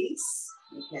release.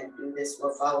 You can do this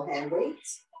without hand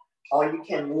weights, or you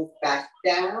can move back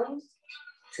down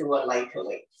to a lighter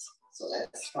weight. So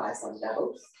let's try some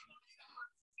doubles.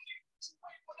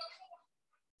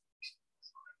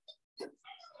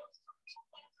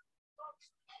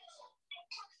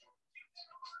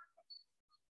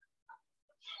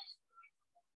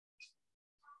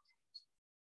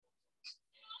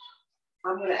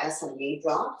 I'm going to add some knee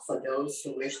drop for those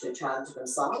who wish to chant to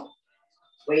themselves.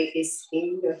 Weight is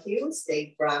in your heels,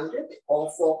 stay grounded. All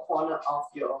four corners of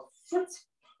your foot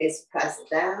is pressed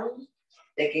down,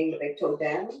 taking the big toe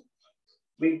down,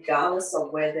 regardless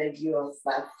of whether you're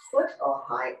flat foot or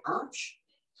high arch.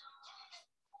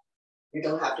 You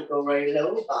don't have to go very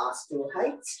low, bars to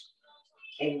height.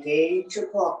 Engage your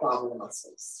core abdominal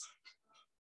muscles.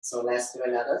 So let's do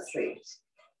another 3,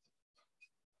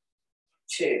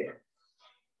 2,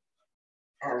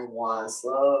 and 1.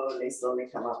 Slowly, slowly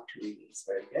come up to release.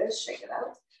 Very good. Shake it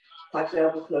out. Tuck your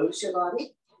elbow, close your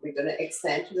body. We're going to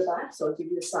extend to the back. So I'll give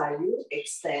you a side view.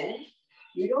 Extend.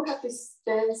 You don't have to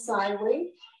stand sideways.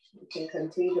 You can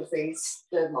continue to face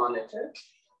the monitor.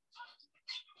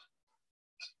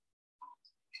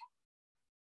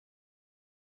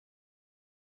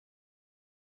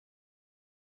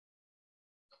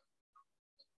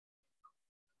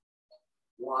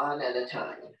 One at a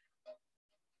time.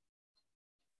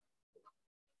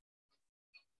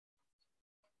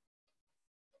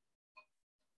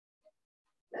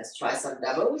 Let's try some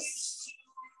doubles.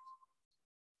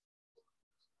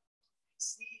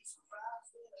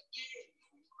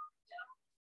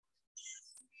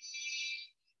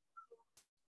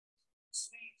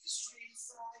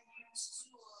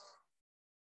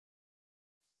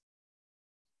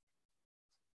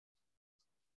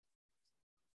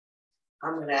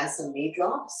 I'm going to add some knee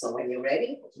drops. So when you're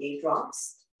ready, knee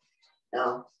drops.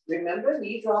 Now, remember,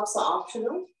 knee drops are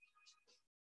optional.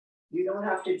 You don't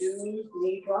have to do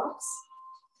knee drops.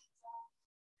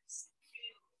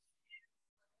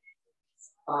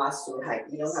 Bars to height.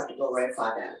 You don't have to go very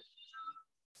far down.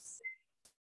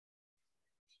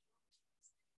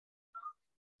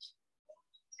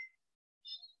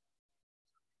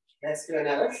 Let's do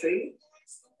another 3,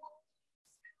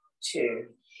 2,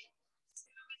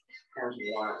 and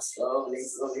 1. Slowly,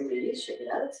 slowly release. Shake it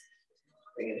out.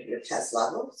 Bring it to your chest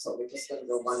level. So we're just going to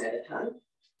go one at a time.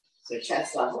 So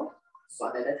chest level,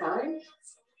 one at a time.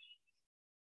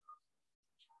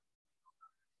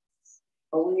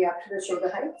 Only up to the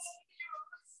shoulder heights.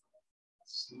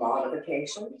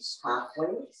 Modifications,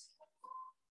 halfway.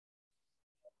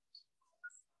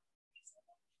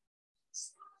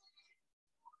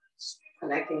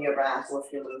 Connecting your breath with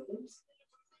your movements.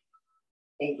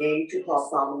 Engage your core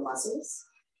abdominal muscles.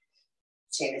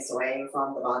 Chin is away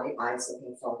from the body, eyes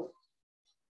looking forward.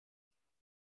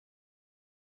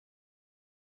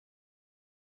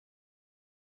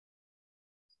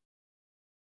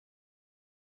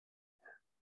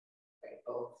 Bring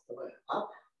both the way up.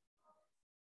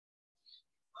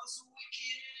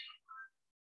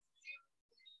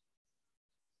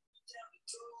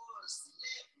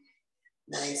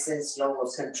 Nice and slow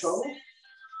with control.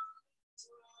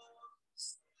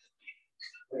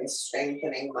 We're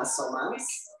strengthening muscle mass.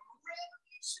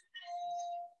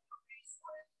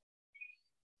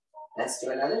 Let's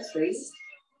do another 3,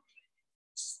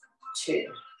 2,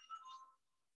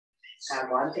 and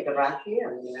 1. Take a breath here.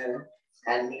 I'm going to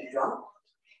add knee drop.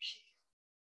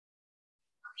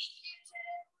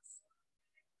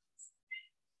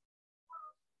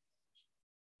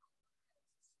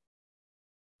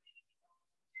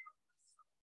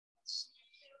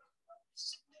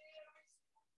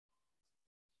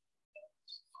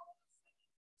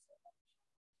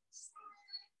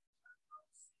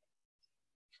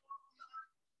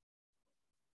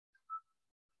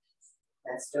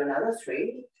 Let's do another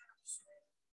 3,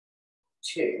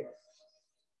 2,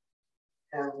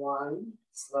 and 1.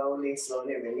 Slowly,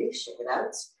 slowly release. Shake it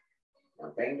out.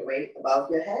 Now bring the weight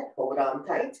above your head. Hold on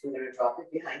tight. We're going to drop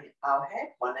it behind our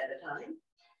head, one at a time.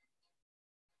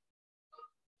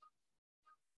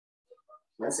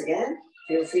 Once again,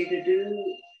 feel free to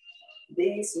do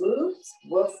these moves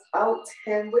without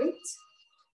hand weight.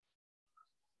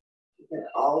 You can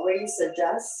always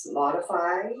adjust,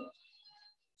 modify,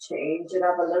 Change it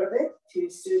up a little bit to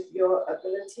suit your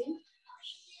ability.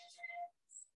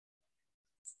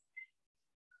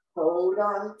 Hold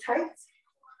on tight.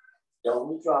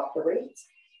 Don't drop the weight.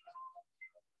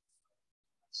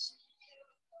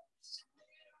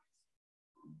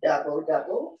 Double,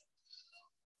 double.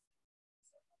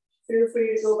 Feel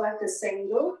free to go back to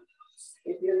single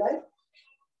if you like.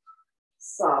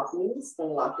 Soft knees,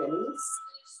 don't lock your knees.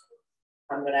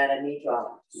 I'm gonna add a knee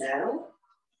drop now.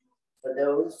 For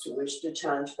those who wish to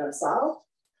challenge themselves,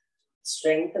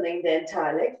 strengthening the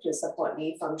entire leg to support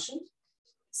knee function.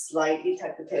 Slightly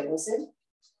tuck the tailbones in.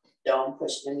 Don't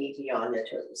push the knee beyond your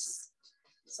toes.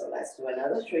 So let's do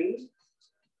another 3,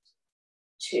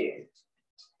 2,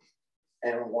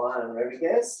 and 1. Very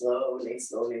good. Slowly,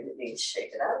 slowly release.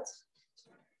 Shake it out.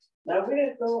 Now we're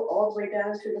gonna go all the way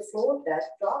down to the floor. That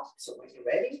drop. So when you're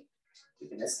ready, you're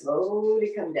gonna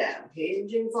slowly come down,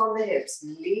 hinging from the hips,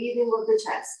 leading with the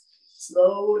chest.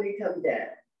 Slowly come down.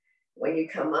 When you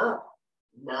come up,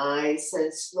 nice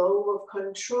and slow with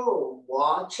control.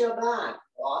 Watch your back,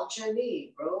 watch your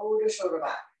knee, roll the shoulder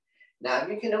back. Now if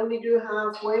you can only do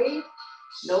halfway,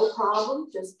 no problem.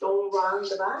 Just don't round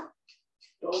the back.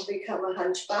 Don't become a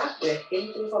hunchback. We're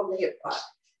hinging from the hip part,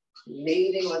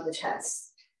 leading with the chest.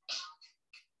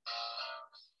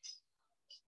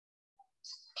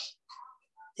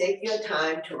 Take your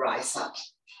time to rise up.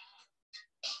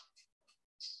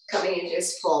 Coming in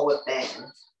this forward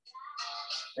bend.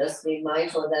 Just be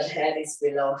mindful that head is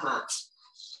below heart.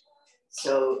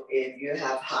 So if you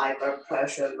have high blood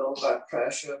pressure, low blood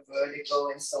pressure,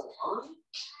 vertigo, and so on,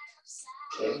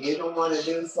 if you don't want to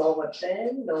do forward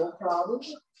bend, no problem.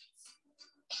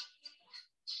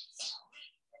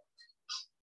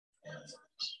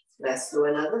 Let's do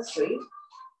another 3.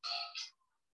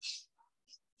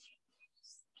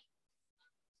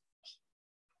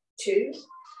 2.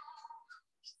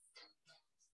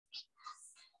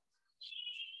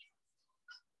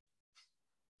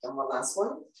 And one last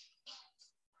one.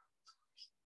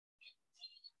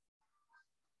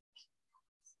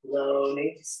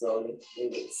 Slowly, slowly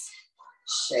release.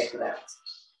 Shake it out.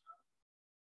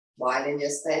 Widen your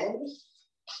stand.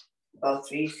 About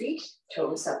 3 feet.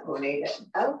 Toes are pointed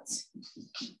out.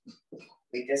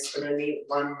 We're just going to leave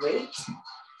one weight.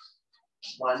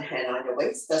 One hand on your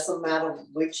waist. Doesn't matter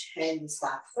which hand you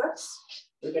start first.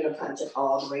 We're going to punch it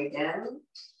all the way down.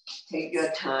 Take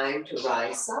your time to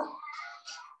rise up.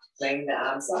 Bring the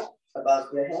arms up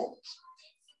above your head.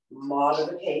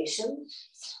 Modification.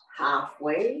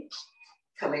 Halfway.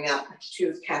 Coming up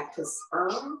to cactus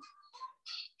arm.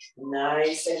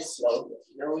 Nice and slow.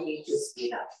 No need to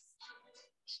speed up.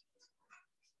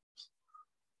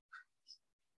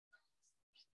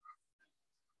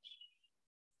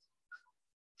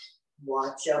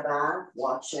 Watch your back,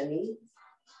 watch your knee.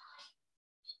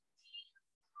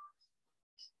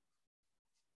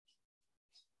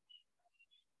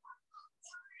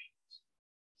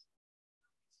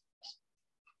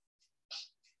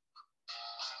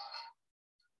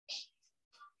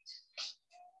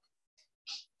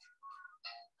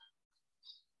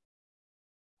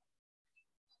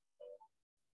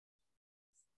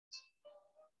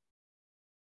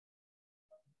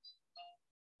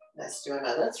 Let's do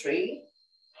another 3,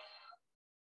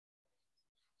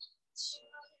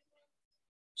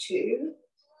 2,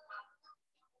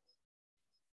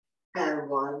 and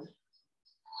 1.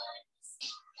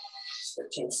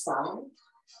 Switching side.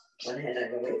 One hand on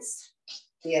your waist.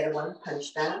 The other one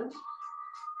punch down.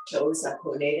 Toes are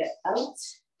pointed out.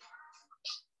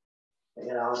 Bring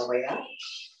it all the way up.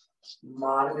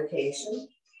 Modification.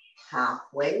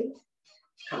 Halfway.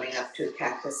 Coming up to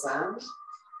cactus arm.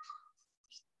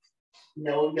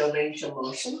 Know your range of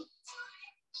motion.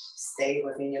 Stay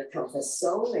within your comfort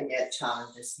zone and yet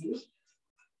challenges you.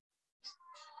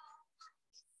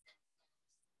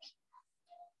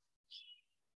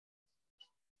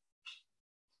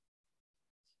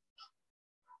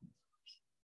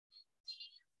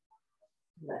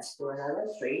 Let's do another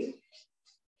 3,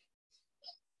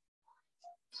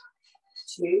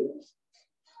 2,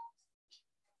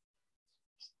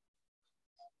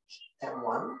 and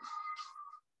 1.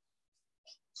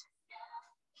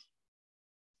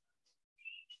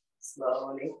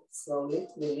 Slowly, slowly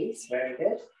release. Very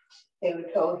good. Heel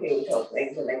toe,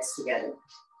 bring the legs together.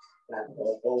 Grab the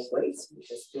hold both ways. We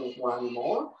just do one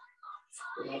more.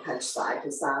 We're going to punch side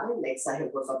to side, legs are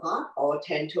hip width apart, all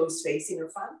 10 toes facing in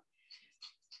front.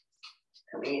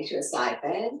 Coming into a side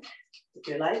bend. If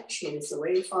you like, chin is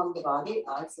away from the body,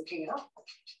 eyes looking up.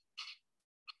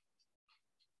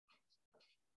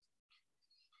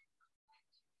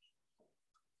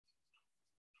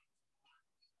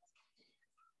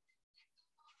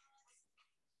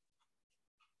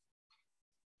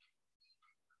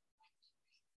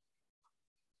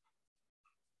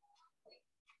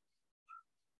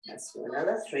 Let's do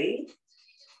another 3,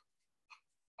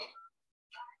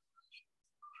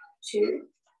 2,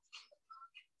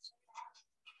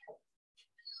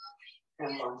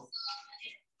 and 1.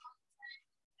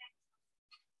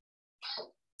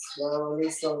 Slowly,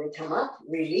 slowly come up,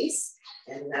 release,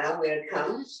 and now we'll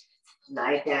come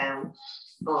lie down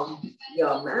on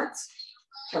your mat.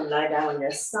 Come lie down on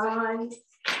your side,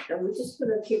 and we're just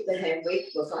going to keep the hand weight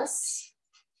with us.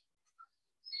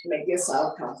 Make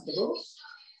yourself comfortable.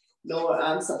 Lower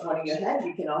arms supporting your head.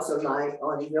 You can also lie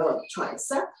on your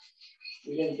tricep.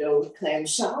 You're going to go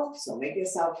clamshell, so make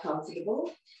yourself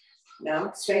comfortable.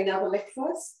 Now, straighten out the leg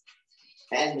first.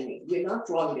 Bend the knee. You're not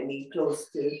drawing the knee close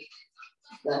to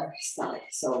the stomach.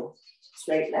 So,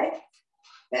 straight leg,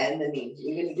 bend the knee.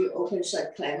 We're going to do open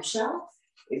shut clamshell.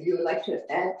 If you would like to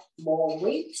add more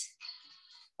weight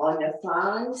on your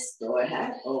thighs, go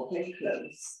ahead, open,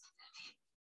 close.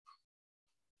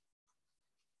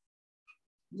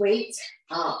 Weights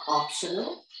are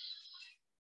optional.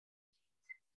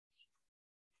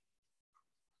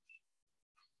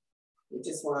 We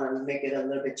just want to make it a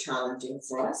little bit challenging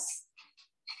for us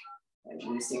by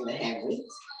using the hand weight.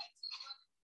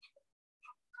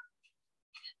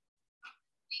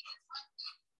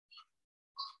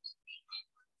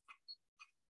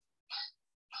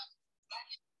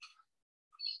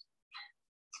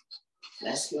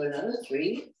 Let's do another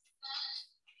 3,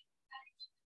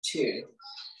 2,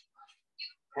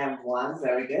 and 1.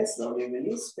 Very good. Slowly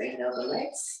release. Straighten out the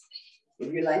legs.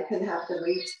 If you like, you can have the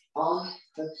weight on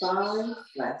the thigh.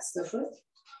 Flex the foot.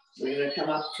 We're going to come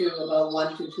up to about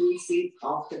 1 to 2 feet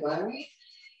off the ground.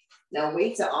 Now,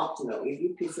 weights are optional. If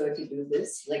you prefer to do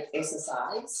this like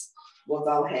exercise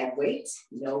without hand weight,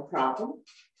 no problem.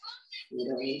 You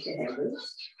don't need the hand weight.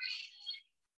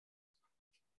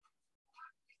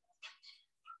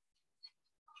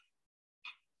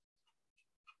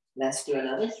 Let's do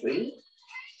another 3,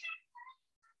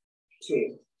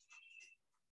 2,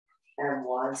 and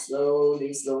 1.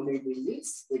 Slowly, slowly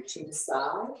release, switching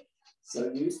side.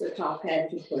 So use the top hand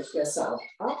to push yourself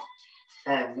up.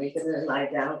 And we're going to lie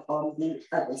down on the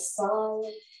other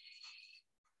side.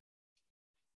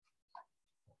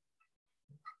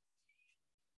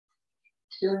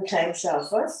 Doing clamshell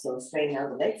first, so straighten out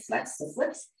the leg, flex the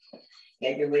foot.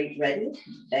 Get your weight ready,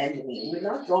 bend the knee. We're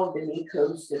not drawing the knee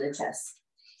close to the chest.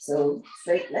 So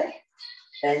straight leg,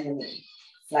 bend the knee,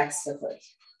 flex the foot.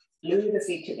 Glue the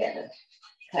feet together.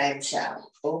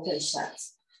 Clamshell, open shut.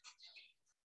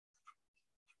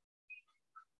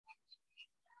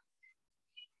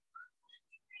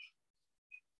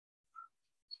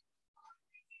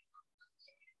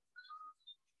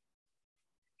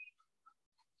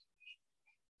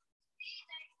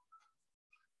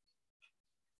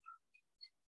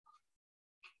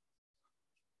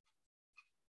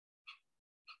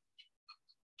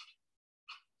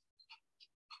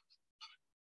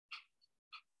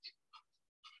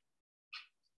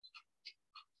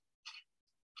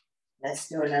 Let's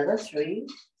do another 3,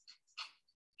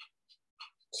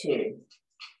 2,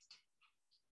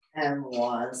 and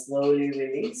 1. Slowly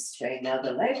release, straighten out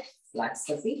the leg, flex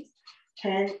the feet,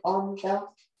 hand on the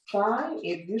thigh.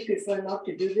 If you prefer not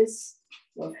to do this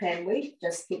with hand weight,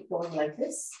 just keep going like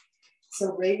this.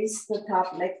 So raise the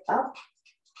top leg up,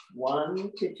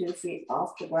 1 to 2 feet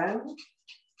off the ground.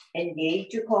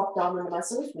 Engage your core abdominal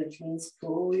muscles, which means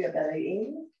pull your belly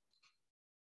in.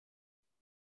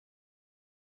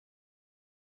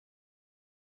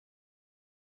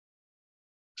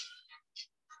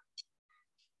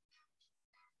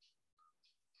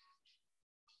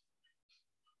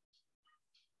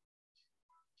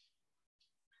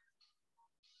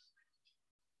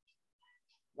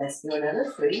 Let's do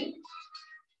another 3,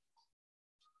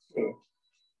 2,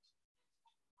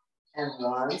 and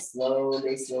 1.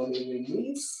 Slowly, slowly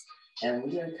release. And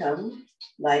we're going to come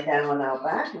lie down on our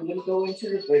back. We're going to go into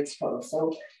the bridge pose.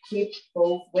 So keep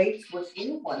both weights with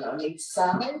you, one on each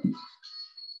side.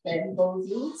 Bend both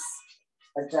knees.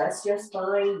 Adjust your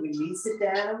spine, release it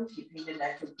down, keeping the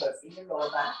natural curve in your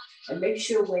lower back. And make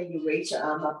sure when you raise your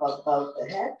arm up above the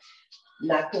head,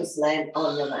 knuckles land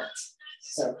on your mat.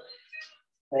 So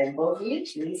bend both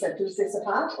knees are 2 fists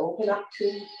apart.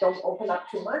 Don't open up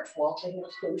too much. Walk the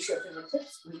hips, close your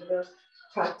fingertips. We're gonna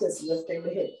practice lifting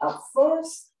the hip up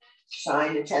first.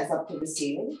 Shine the chest up to the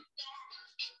ceiling.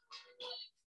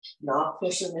 Not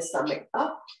pushing the stomach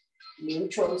up.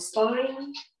 Neutral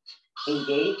spine.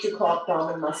 Engage your core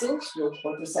abdominal muscles. Your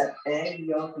quadriceps and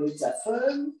your glutes are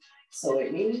firm. So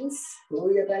it means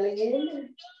pull your belly in.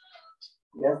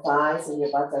 Your thighs and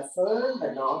your butt are firm,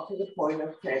 but not to the point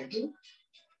of cramping.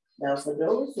 Now for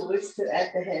those who wish to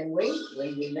add the hand weight,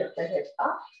 when you lift the hip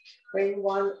up, bring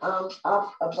one arm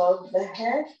up above the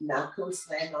head, knuckles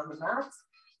land on the mat.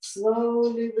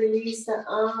 Slowly release the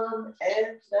arm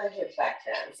and the hip back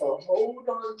down. So hold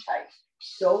on tight.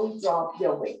 Don't drop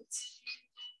your weight.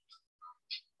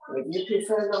 If you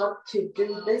prefer not to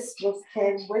do this with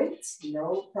hand weights,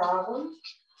 no problem.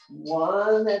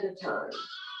 One at a time.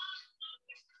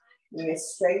 We are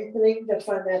strengthening the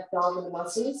front abdominal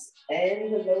muscles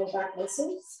and the lower back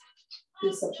muscles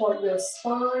to support your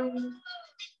spine,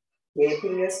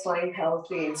 keeping your spine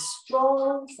healthy and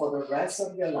strong for the rest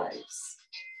of your lives.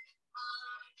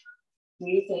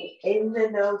 Breathing in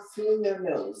and out through your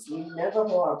nose. We never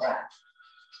hold our breath.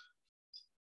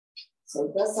 So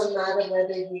it doesn't matter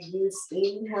whether you use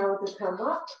inhale to come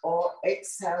up or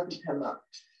exhale to come up.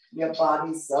 Your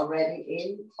body's already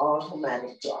in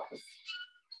automatic drive.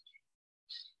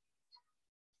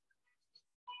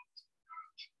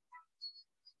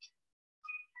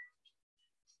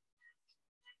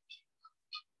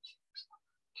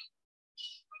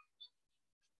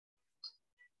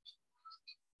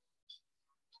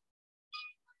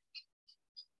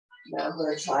 Now I'm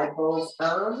going to try both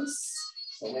arms.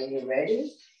 So when you're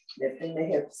ready, lifting the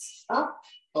hips up,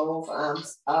 both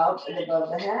arms up and above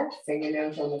the head,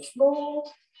 fingernails on the floor.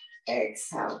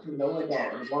 Exhale to lower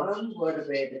down, one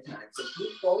vertebrae at a time. So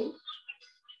keep going.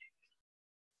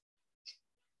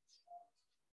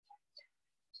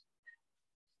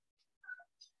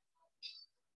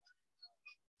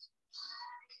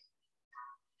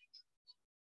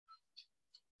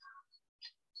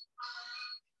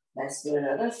 Let's do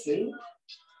another 3.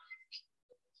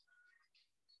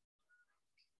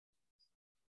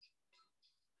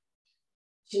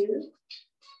 2.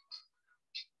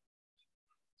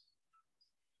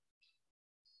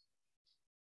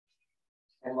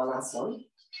 And one last one.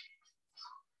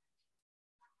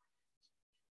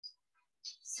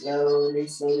 Slowly,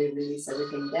 slowly release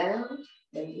everything down.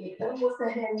 Then you come with the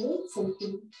hand weights and you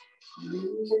can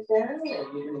move it down and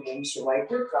you're going to use your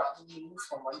wiper, drop the knees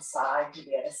from one side to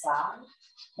the other side.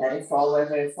 Let it fall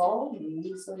wherever it falls.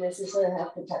 Knees don't necessarily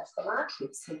have to touch the mat.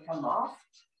 Hips can come off.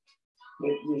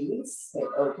 Hip release, hip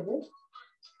open it.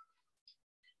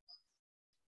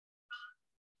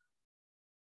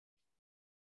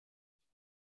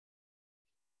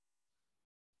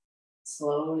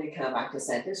 Slowly come back to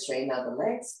center, straighten out the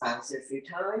legs, bounce it a few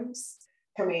times.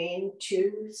 Come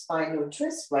into spinal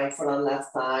twist, right foot on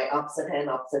left thigh, opposite hand,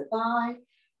 opposite thigh.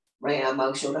 Right arm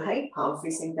out shoulder height, palm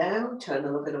facing down. Turn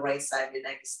and look at the right side of your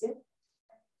neck skin.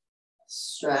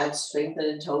 Stretch, strengthen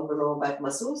and tone the lower back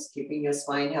muscles, keeping your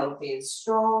spine healthy and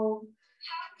strong,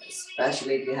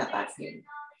 especially if you have back pain.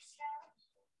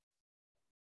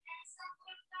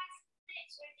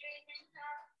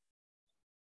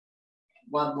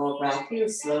 One more breath here,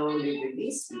 slowly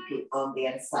release. Repeat on the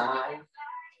other side.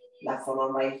 Left foot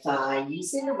on right thigh,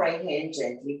 using the right hand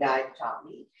gently guide the top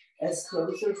knee as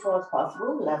close to the floor as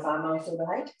possible. Left arm out to the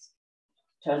height.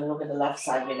 Turn and look at the left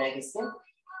side of your neck skin.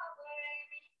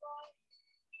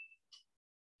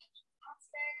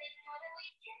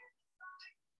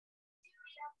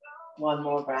 One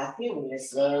more breath here. We're going to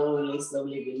slowly,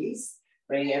 slowly release.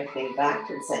 Bring everything back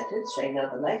to the center. Straighten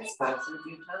out the legs. Bounce it a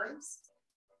few times.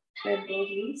 Bend both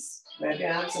knees. Wrap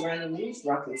your arms around the knees.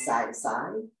 Rocking side to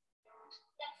side.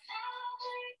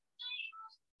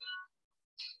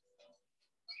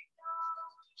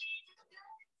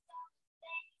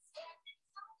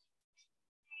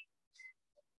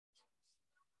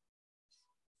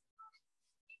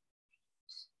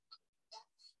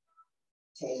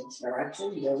 Change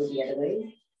direction, go the other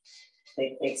way.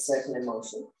 Take big circular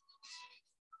motion.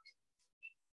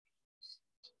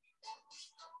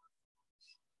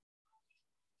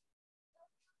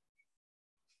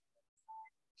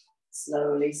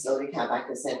 Slowly, slowly come back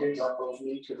to center, drop both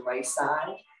knees to the right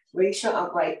side. Raise your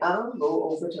upright arm, go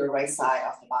over to the right side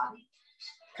of the body.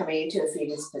 Coming into a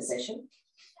Phoenix position.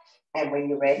 And when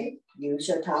you're ready, use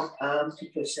your top arm to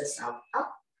push yourself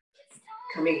up.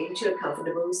 Coming into a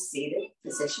comfortable seated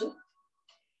position.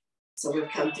 So we've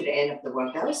come to the end of the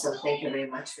workout. So thank you very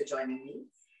much for joining me,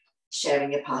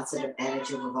 sharing your positive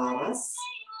energy with all of us,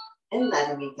 and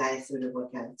letting me guide through the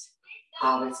workout.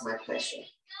 Always my pleasure.